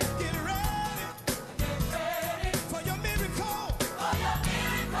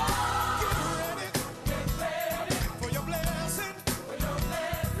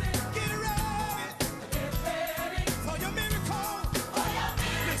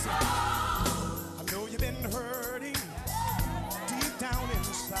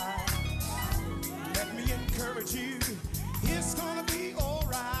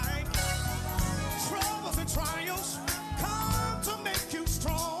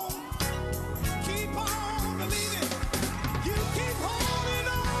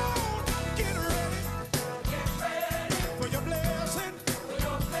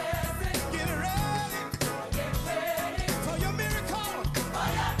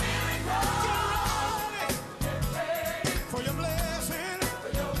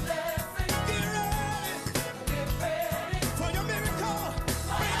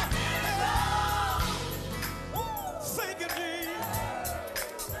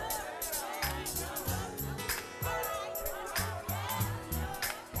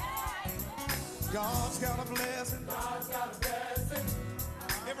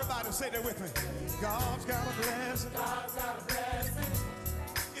 Everybody say that with me. God's got a blessing. God's got a blessing.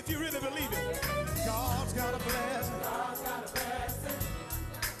 If you really believe it, God's got a blessing. God's got a blessing.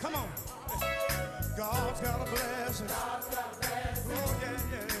 Come on. God's got a blessing. God's got a blessing. Oh, yeah,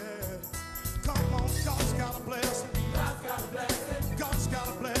 yeah. Come on, God's got a blessing. God's got a blessing. God's got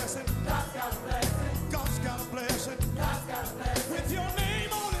a blessing. God's got a blessing. God's got a blessing. God's got a blessing. With your name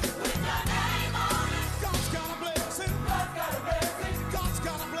on it. With your name on it. God's got a blessing. God's got a blessing. God's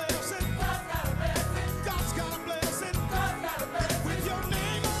got a blessing. God's got a blessing. God's got a blessing. God's got a blessing. With your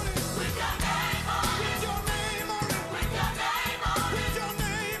name on it. With your name on it. With your name on it. With your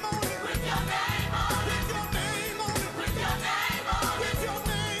name on it. With your name on it. With your name on it. With your name on it. With your name on it. With your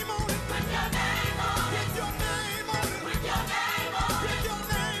name on it. With your name on it. With your name on it. With your name on it. With your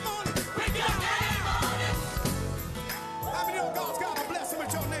name on it. With your name on it. How many of God's got a blessing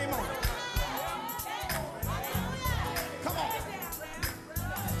with your name on it? Come on.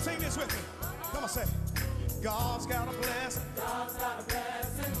 Sing this with me. Come on, say. God's got a blessing. God's got a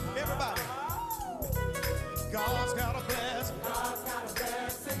blessing. Everybody. God's got a blessing. God's got a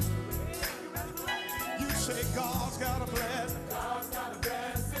blessing. You say God's got a blessing. God's got a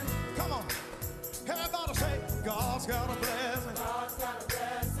blessing. Come on. Everybody say God's got a blessing. God's got a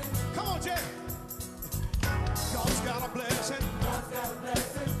blessing. Come on, Jay. God's got a blessing. God's got a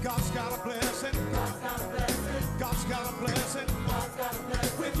blessing. God's got a blessing. God's got a blessing. God's got a blessing. God's got a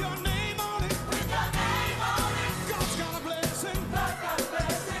blessing. With your name on it. With your name on it. God's got a blessing. God's got a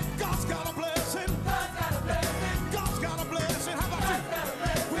blessing. God's got a blessing. God's got a blessing. God's got a blessing. How about you?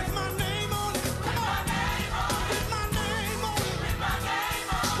 With my name on it. Come on. With my name on it. With my name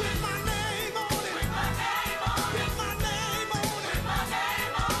on it. With my name on it. With my name on it. With my name on it.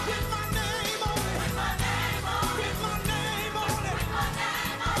 With my name on it. With my name on it. With my name on it. With my name on it. With my name on it.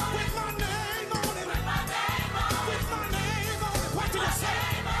 With my name on it. With my name on it. With my name on it. What did I say?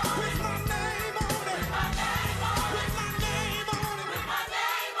 With my name on it. With my name on it. With my name on it. With my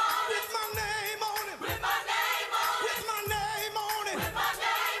name on it. With my name on it. With my name on it. With my name on it.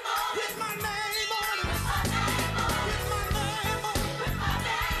 With my name on it. With my name on it. With my name on it. With my name on it. With my name on it.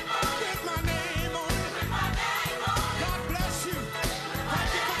 With my name on it. With my name on it. God bless you.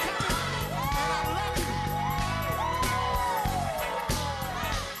 Thank you for coming. And I love you.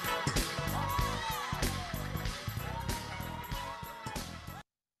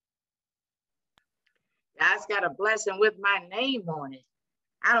 God's got a blessing with my name on it.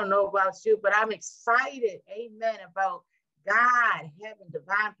 I don't know about you, but I'm excited, amen, about God having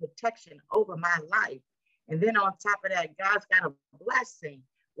divine protection over my life. And then on top of that, God's got a blessing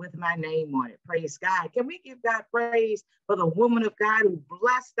with my name on it. Praise God. Can we give God praise for the woman of God who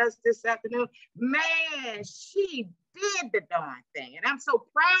blessed us this afternoon? Man, she did the darn thing. And I'm so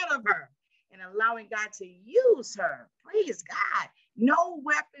proud of her and allowing God to use her. Praise God. No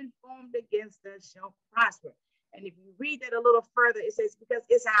weapon formed against us shall prosper. And if you read that a little further, it says, because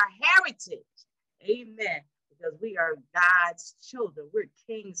it's our heritage. Amen. Because we are God's children. We're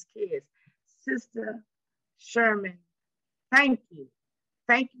King's kids. Sister Sherman, thank you.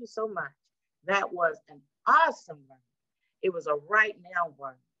 Thank you so much. That was an awesome word. It was a right now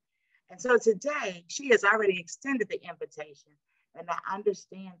word. And so today, she has already extended the invitation. And I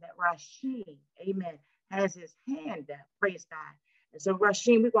understand that Rasheen, amen, has his hand up. Praise God. And so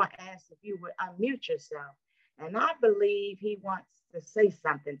Rasheen, we're going to ask if you would unmute yourself. And I believe he wants to say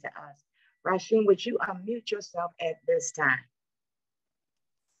something to us. Rasheen, would you unmute yourself at this time?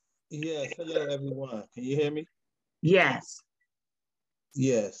 Yes, hello everyone. Can you hear me? Yes.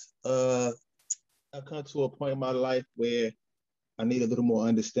 Yes. I come to a point in my life where I need a little more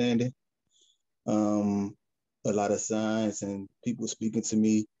understanding. A lot of signs and people speaking to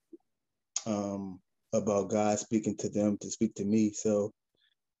me about God speaking to them to speak to me. So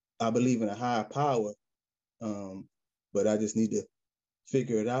I believe in a higher power, but I just need to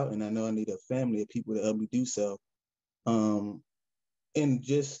figure it out. And I know I need a family of people to help me do so. And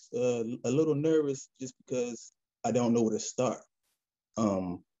just a little nervous just because I don't know where to start.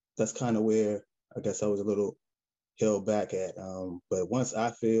 That's kind of where I guess I was a little held back at. But once I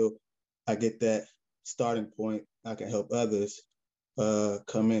feel I get that starting point, I can help others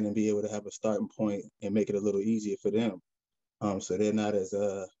come in and be able to have a starting point and make it a little easier for them. So they're not as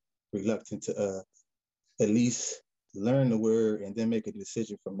reluctant to at least learn the word and then make a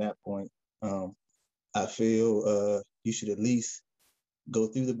decision from that point. I feel you should at least go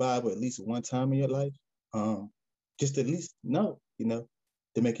through the Bible at least one time in your life, just at least know,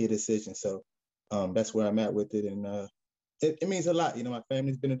 to make your decision. So that's where I'm at with it. And it means a lot. My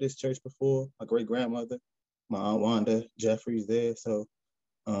family's been at this church before. My great-grandmother, my Aunt Wanda Jeffrey's there. So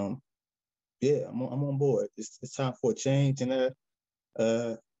yeah, I'm on board. It's time for a change. And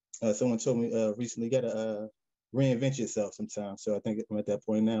Someone told me recently, you gotta reinvent yourself sometimes. So I think I'm at that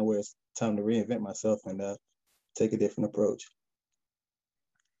point now where it's time to reinvent myself and take a different approach.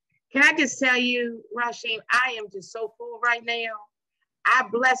 Can I just tell you, Rashim, I am just so full right now. I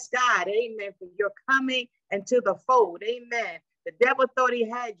bless God, amen, for your coming into the fold, amen. The devil thought he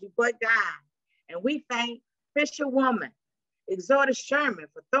had you, but God. And we thank Fisherwoman, Exhorter Sherman,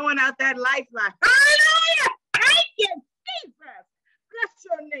 for throwing out that lifeline. Hallelujah! Thank you, Jesus. Bless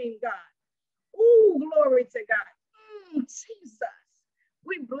your name, God. Ooh, glory to God. Jesus.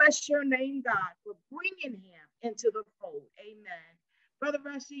 We bless your name, God, for bringing him into the fold. Amen. Brother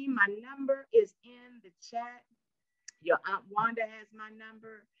Rashid, my number is in the chat. Your Aunt Wanda has my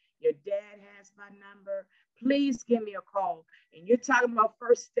number. Your dad has my number. Please give me a call. And you're talking about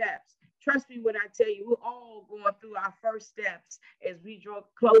first steps. Trust me when I tell you, we're all going through our first steps as we draw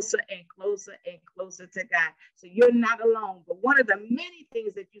closer and closer and closer to God. So you're not alone. But one of the many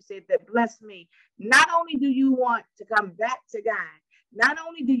things that you said that blessed me, not only do you want to come back to God, not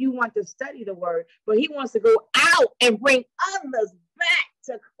only do you want to study the word, but he wants to go out and bring others back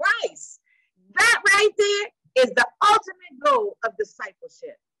to Christ. That right there is the ultimate goal of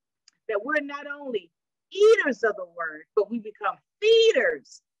discipleship. That we're not only eaters of the word, but we become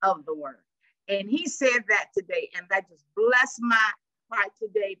feeders of the word. And he said that today, and that just blessed my heart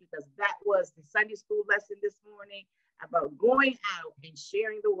today, because that was the Sunday school lesson this morning about going out and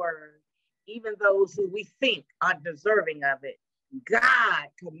sharing the word, even those who we think are deserving of it. God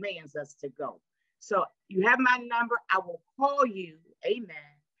commands us to go. So you have my number. I will call you. Amen.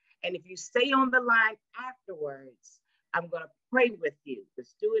 And if you stay on the line afterwards, I'm going to pray with you. The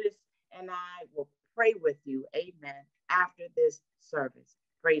stewardess and I will pray with you. Amen. After this service.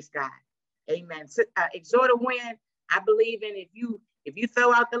 Praise God. Amen. Exhorter Win, I believe in if you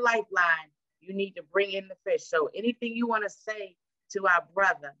throw out the lifeline, you need to bring in the fish. So anything you want to say to our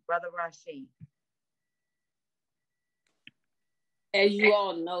brother Rashid? As you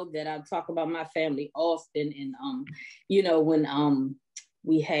all know that I talk about my family often, and when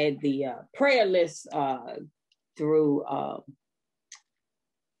we had the prayer list through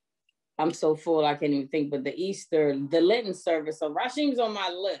I'm so full I can't even think, but the Lenten service. So Rashim's on my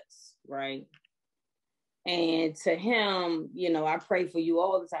list, right? And to him, I pray for you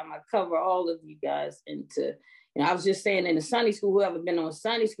all the time. I cover all of you guys. And I was just saying in the Sunday school, whoever been on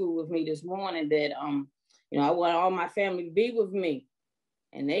Sunday school with me this morning, that I want all my family to be with me.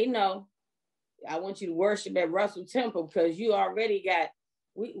 And they know I want you to worship at Russell Temple, because you already got,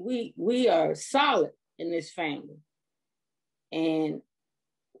 we are solid in this family. And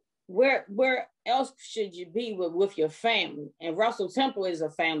where else should you be with your family? And Russell Temple is a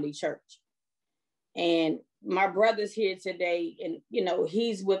family church. And my brother's here today, and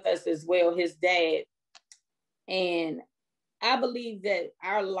he's with us as well, his dad. And I believe that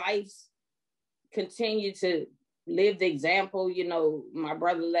our lives continue to live the example. My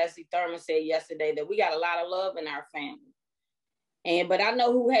brother Leslie Thurman said yesterday that we got a lot of love in our family. But I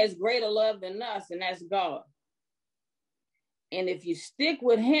know who has greater love than us, and that's God. And if you stick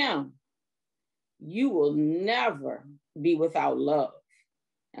with him, you will never be without love.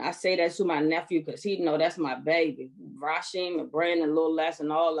 And I say that to my nephew because he know that's my baby. Rashim and Brandon, Lil Les,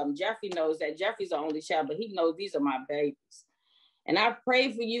 and all of them. Jeffrey knows that. Jeffrey's the only child, but he knows these are my babies. And I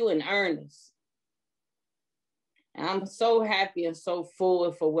pray for you in earnest. And I'm so happy and so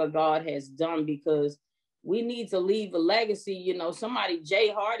full for what God has done, because we need to leave a legacy. Somebody, Jay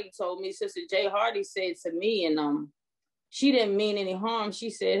Hardy, told me, Sister Jay Hardy said to me, and she didn't mean any harm. She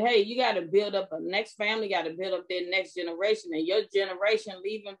said, hey, you got to build up a next family, got to build up their next generation, and your generation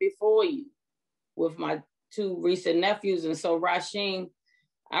leaving before you, with my two recent nephews. And so Rashim,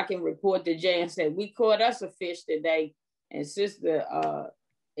 I can report to Jay and say, we caught us a fish today. And Sister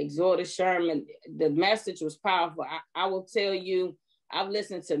Exhorter Sherman, the message was powerful. I will tell you, I've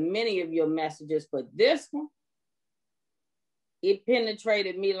listened to many of your messages, but this one, it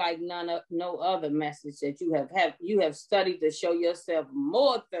penetrated me like no other message that you have studied to show yourself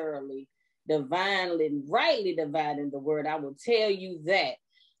more thoroughly, divinely, rightly dividing the word. I will tell you that.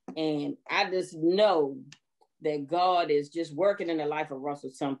 And I just know that God is just working in the life of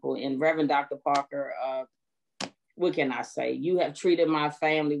Russell Temple. And Reverend Dr. Parker, what can I say? You have treated my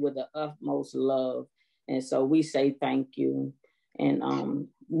family with the utmost love. And so we say thank you. And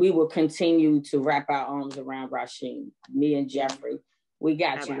we will continue to wrap our arms around Rashim, me and Jeffrey. We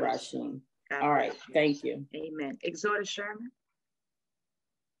got you, Rashim. All right. Thank you. Amen. Exhorter Sherman.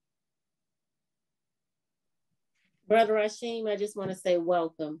 Brother Rashim, I just want to say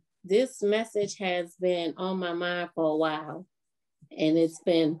welcome. This message has been on my mind for a while, and it's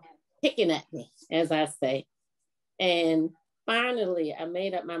been picking at me, as I say. And finally, I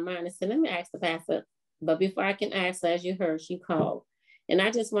made up my mind and said, let me ask the pastor. But before I can ask, as you heard, she called. And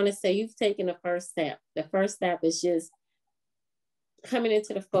I just want to say, you've taken the first step. The first step is just coming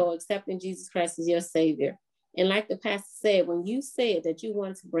into the fold, accepting Jesus Christ as your Savior. And like the pastor said, when you said that you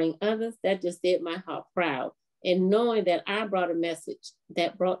want to bring others, that just did my heart proud. And knowing that I brought a message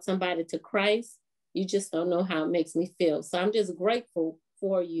that brought somebody to Christ, you just don't know how it makes me feel. So I'm just grateful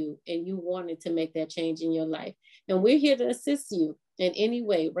for you and you wanted to make that change in your life. And we're here to assist you in any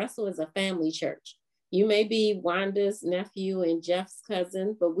way. Russell is a family church. You may be Wanda's nephew and Jeff's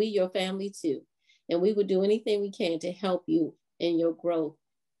cousin, but we your family too. And we will do anything we can to help you in your growth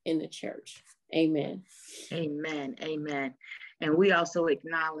in the church. Amen. Amen. Amen. And we also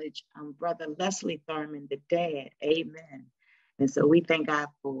acknowledge Brother Leslie Thurman, the dad. Amen. And so we thank God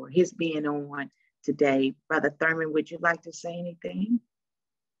for his being on today. Brother Thurman, would you like to say anything?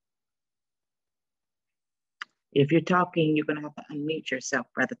 If you're talking, you're going to have to unmute yourself,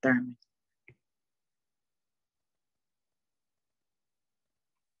 Brother Thurman.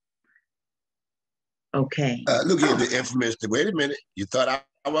 Okay. Look at the infamous. Wait a minute. You thought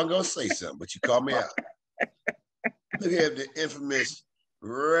I wasn't going to say something, but you called me out. Look at the infamous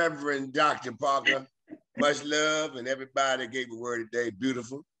Reverend Dr. Parker. Much love, and everybody gave a word today.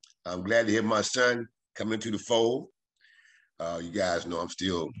 Beautiful. I'm glad to hear my son come into the fold. You guys know I'm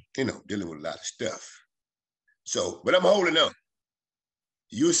still, dealing with a lot of stuff. So, but I'm holding on.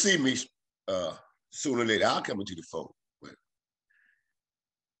 You'll see me sooner or later. I'll come into the fold.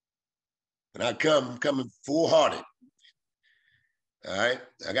 When I come, I'm coming full-hearted. All right?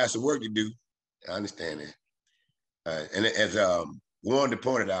 I got some work to do. I understand that. And as Wanda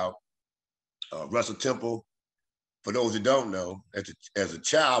pointed out, Russell Temple, for those who don't know, as a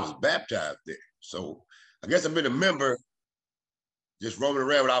child, I was baptized there. So I guess I've been a member, just roaming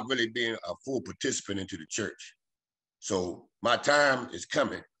around without really being a full participant into the church. So my time is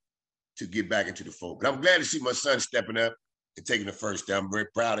coming to get back into the fold. But I'm glad to see my son stepping up and taking the first step. I'm very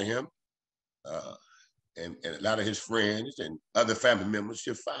proud of him. And a lot of his friends and other family members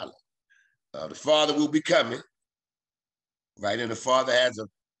should follow. The father will be coming, right? And the father has a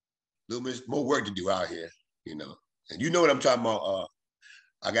little bit more work to do out here, And you know what I'm talking about.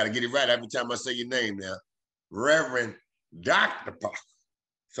 I got to get it right every time I say your name now. Reverend Dr. Parker.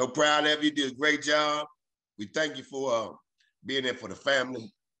 So proud of you. You did a great job. We thank you for being there for the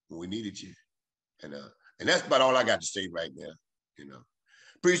family when we needed you. And that's about all I got to say right now,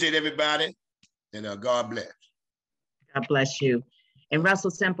 Appreciate everybody. And God bless. God bless you. And Russell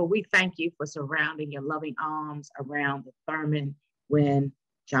Temple, we thank you for surrounding your loving arms around the Thurman Wynn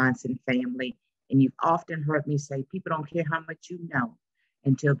Johnson family. And you've often heard me say, people don't care how much you know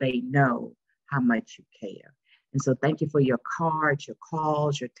until they know how much you care. And so thank you for your cards, your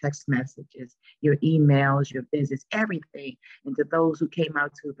calls, your text messages, your emails, your visits, everything. And to those who came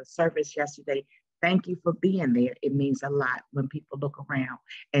out to the service yesterday, thank you for being there. It means a lot when people look around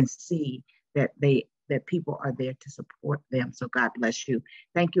and see that people are there to support them. So God bless you.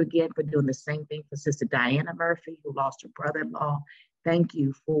 Thank you again for doing the same thing for Sister Diana Murphy, who lost her brother-in-law. Thank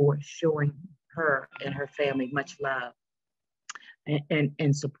you for showing her and her family much love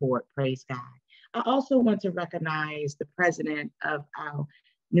and support. Praise God. I also want to recognize the president of our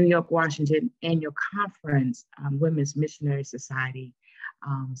New York, Washington annual conference, Women's Missionary Society,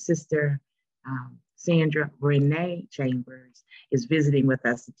 Sister Sandra Renee Chambers is visiting with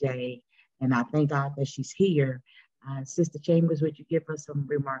us today. And I thank God that she's here. Sister Chambers, would you give us some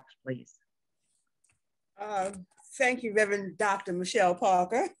remarks, please? Thank you, Reverend Dr. Michelle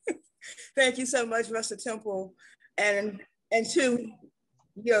Parker. Thank you so much, Russell Temple, and to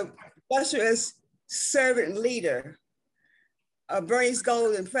your illustrious servant leader, Bernice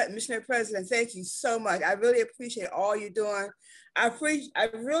Golden, Missionary President. Thank you so much. I really appreciate all you're doing. I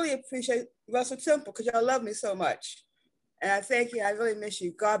really appreciate Russell Temple because y'all love me so much. And I thank you. I really miss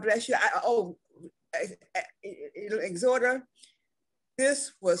you. God bless you. Exhorter,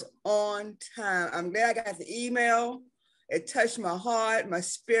 this was on time. I'm glad I got the email. It touched my heart, my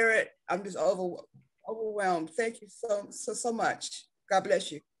spirit. I'm just overwhelmed. Thank you so much. God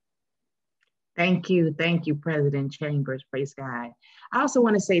bless you. Thank you. Thank you, President Chambers. Praise God. I also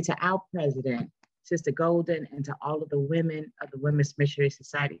want to say to our president, Sister Golden, and to all of the women of the Women's Missionary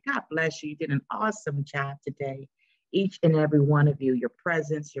Society, God bless you. You did an awesome job today. Each and every one of you, your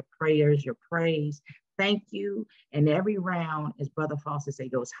presence, your prayers, your praise. Thank you. And every round, as Brother Foster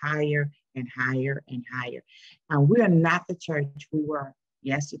said, goes higher and higher and higher. We are not the church we were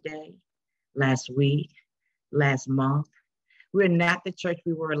yesterday, last week, last month. We're not the church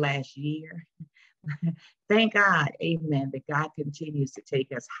we were last year. Thank God, amen, that God continues to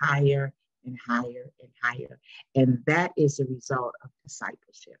take us higher and higher and higher. And that is the result of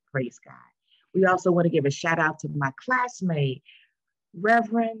discipleship. Praise God. We also want to give a shout out to my classmate,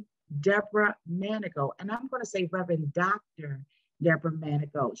 Reverend Deborah Manigault. And I'm going to say Reverend Dr. Deborah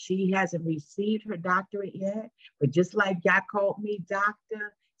Manigault. She hasn't received her doctorate yet, but just like God called me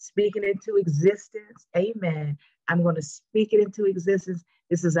doctor, speaking into existence, amen, I'm going to speak it into existence.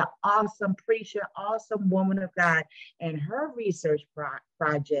 This is an awesome preacher, awesome woman of God, and her research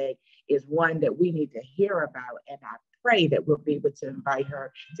project is one that we need to hear about, and I pray that we'll be able to invite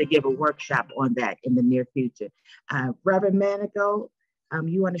her to give a workshop on that in the near future. Reverend Manigault,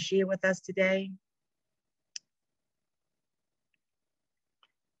 you want to share with us today?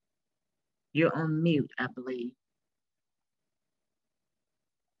 You're on mute, I believe.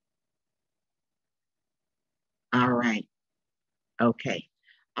 All right. Okay.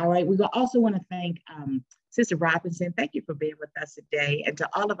 All right. We also want to thank Sister Robinson. Thank you for being with us today. And to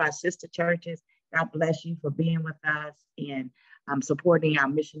all of our sister churches, God bless you for being with us and supporting our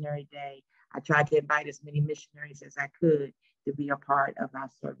Missionary Day. I tried to invite as many missionaries as I could to be a part of our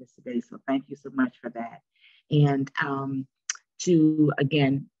service today. So thank you so much for that. And to,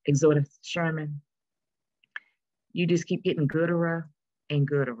 again, Exhorter Sherman, you just keep getting gooder and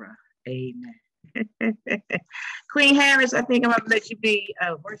gooder. Amen. Queen Harris, I think I'm going to let you be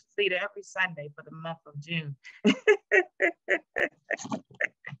a worship leader every Sunday for the month of June.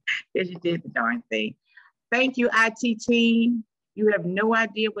 Because you did the darn thing. Thank you, IT team. You have no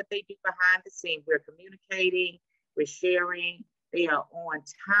idea what they do behind the scenes. We're communicating, we're sharing. They are on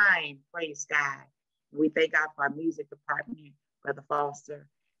time, praise God. We thank God for our music department, Brother Foster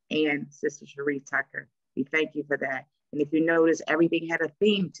and Sister Cherie Tucker. We thank you for that. And if you notice, everything had a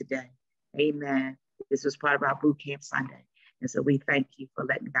theme today. Amen. This was part of our boot camp Sunday. And so we thank you for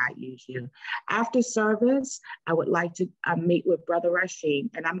letting God use you. After service, I would like to meet with Brother Rashid,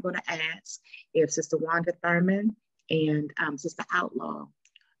 and I'm going to ask if Sister Wanda Thurman and Sister Outlaw,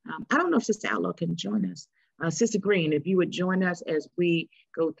 I don't know if Sister Outlaw can join us. Sister Green, if you would join us as we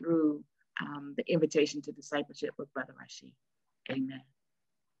go through the invitation to discipleship with Brother Rashid. Amen.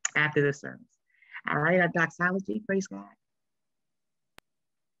 After the service. All right, our doxology, praise God.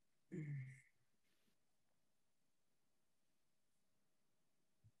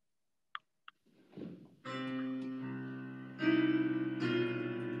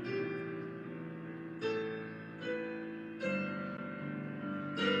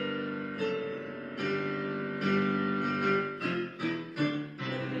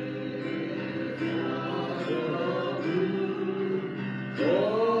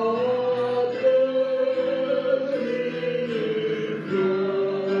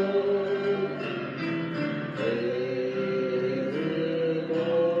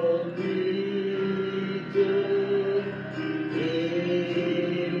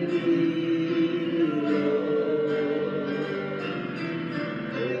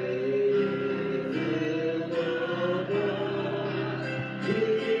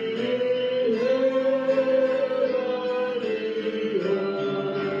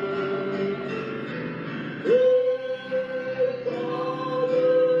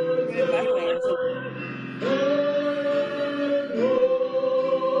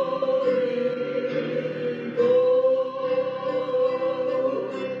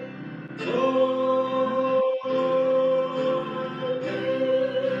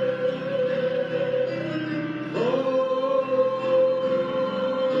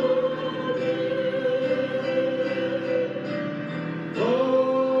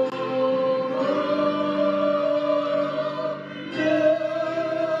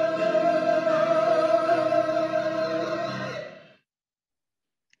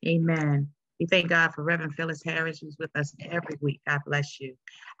 Amen. We thank God for Reverend Phyllis Harris, who's with us every week. God bless you.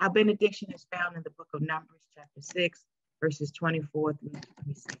 Our benediction is found in the book of Numbers, chapter 6, verses 24 through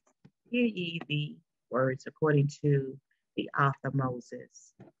 26. Hear ye the words according to the author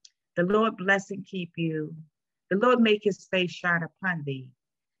Moses. The Lord bless and keep you. The Lord make his face shine upon thee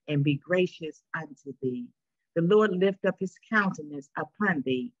and be gracious unto thee. The Lord lift up his countenance upon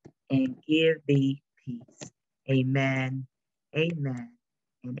thee and give thee peace. Amen. Amen.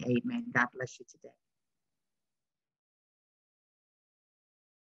 And amen. God bless you today.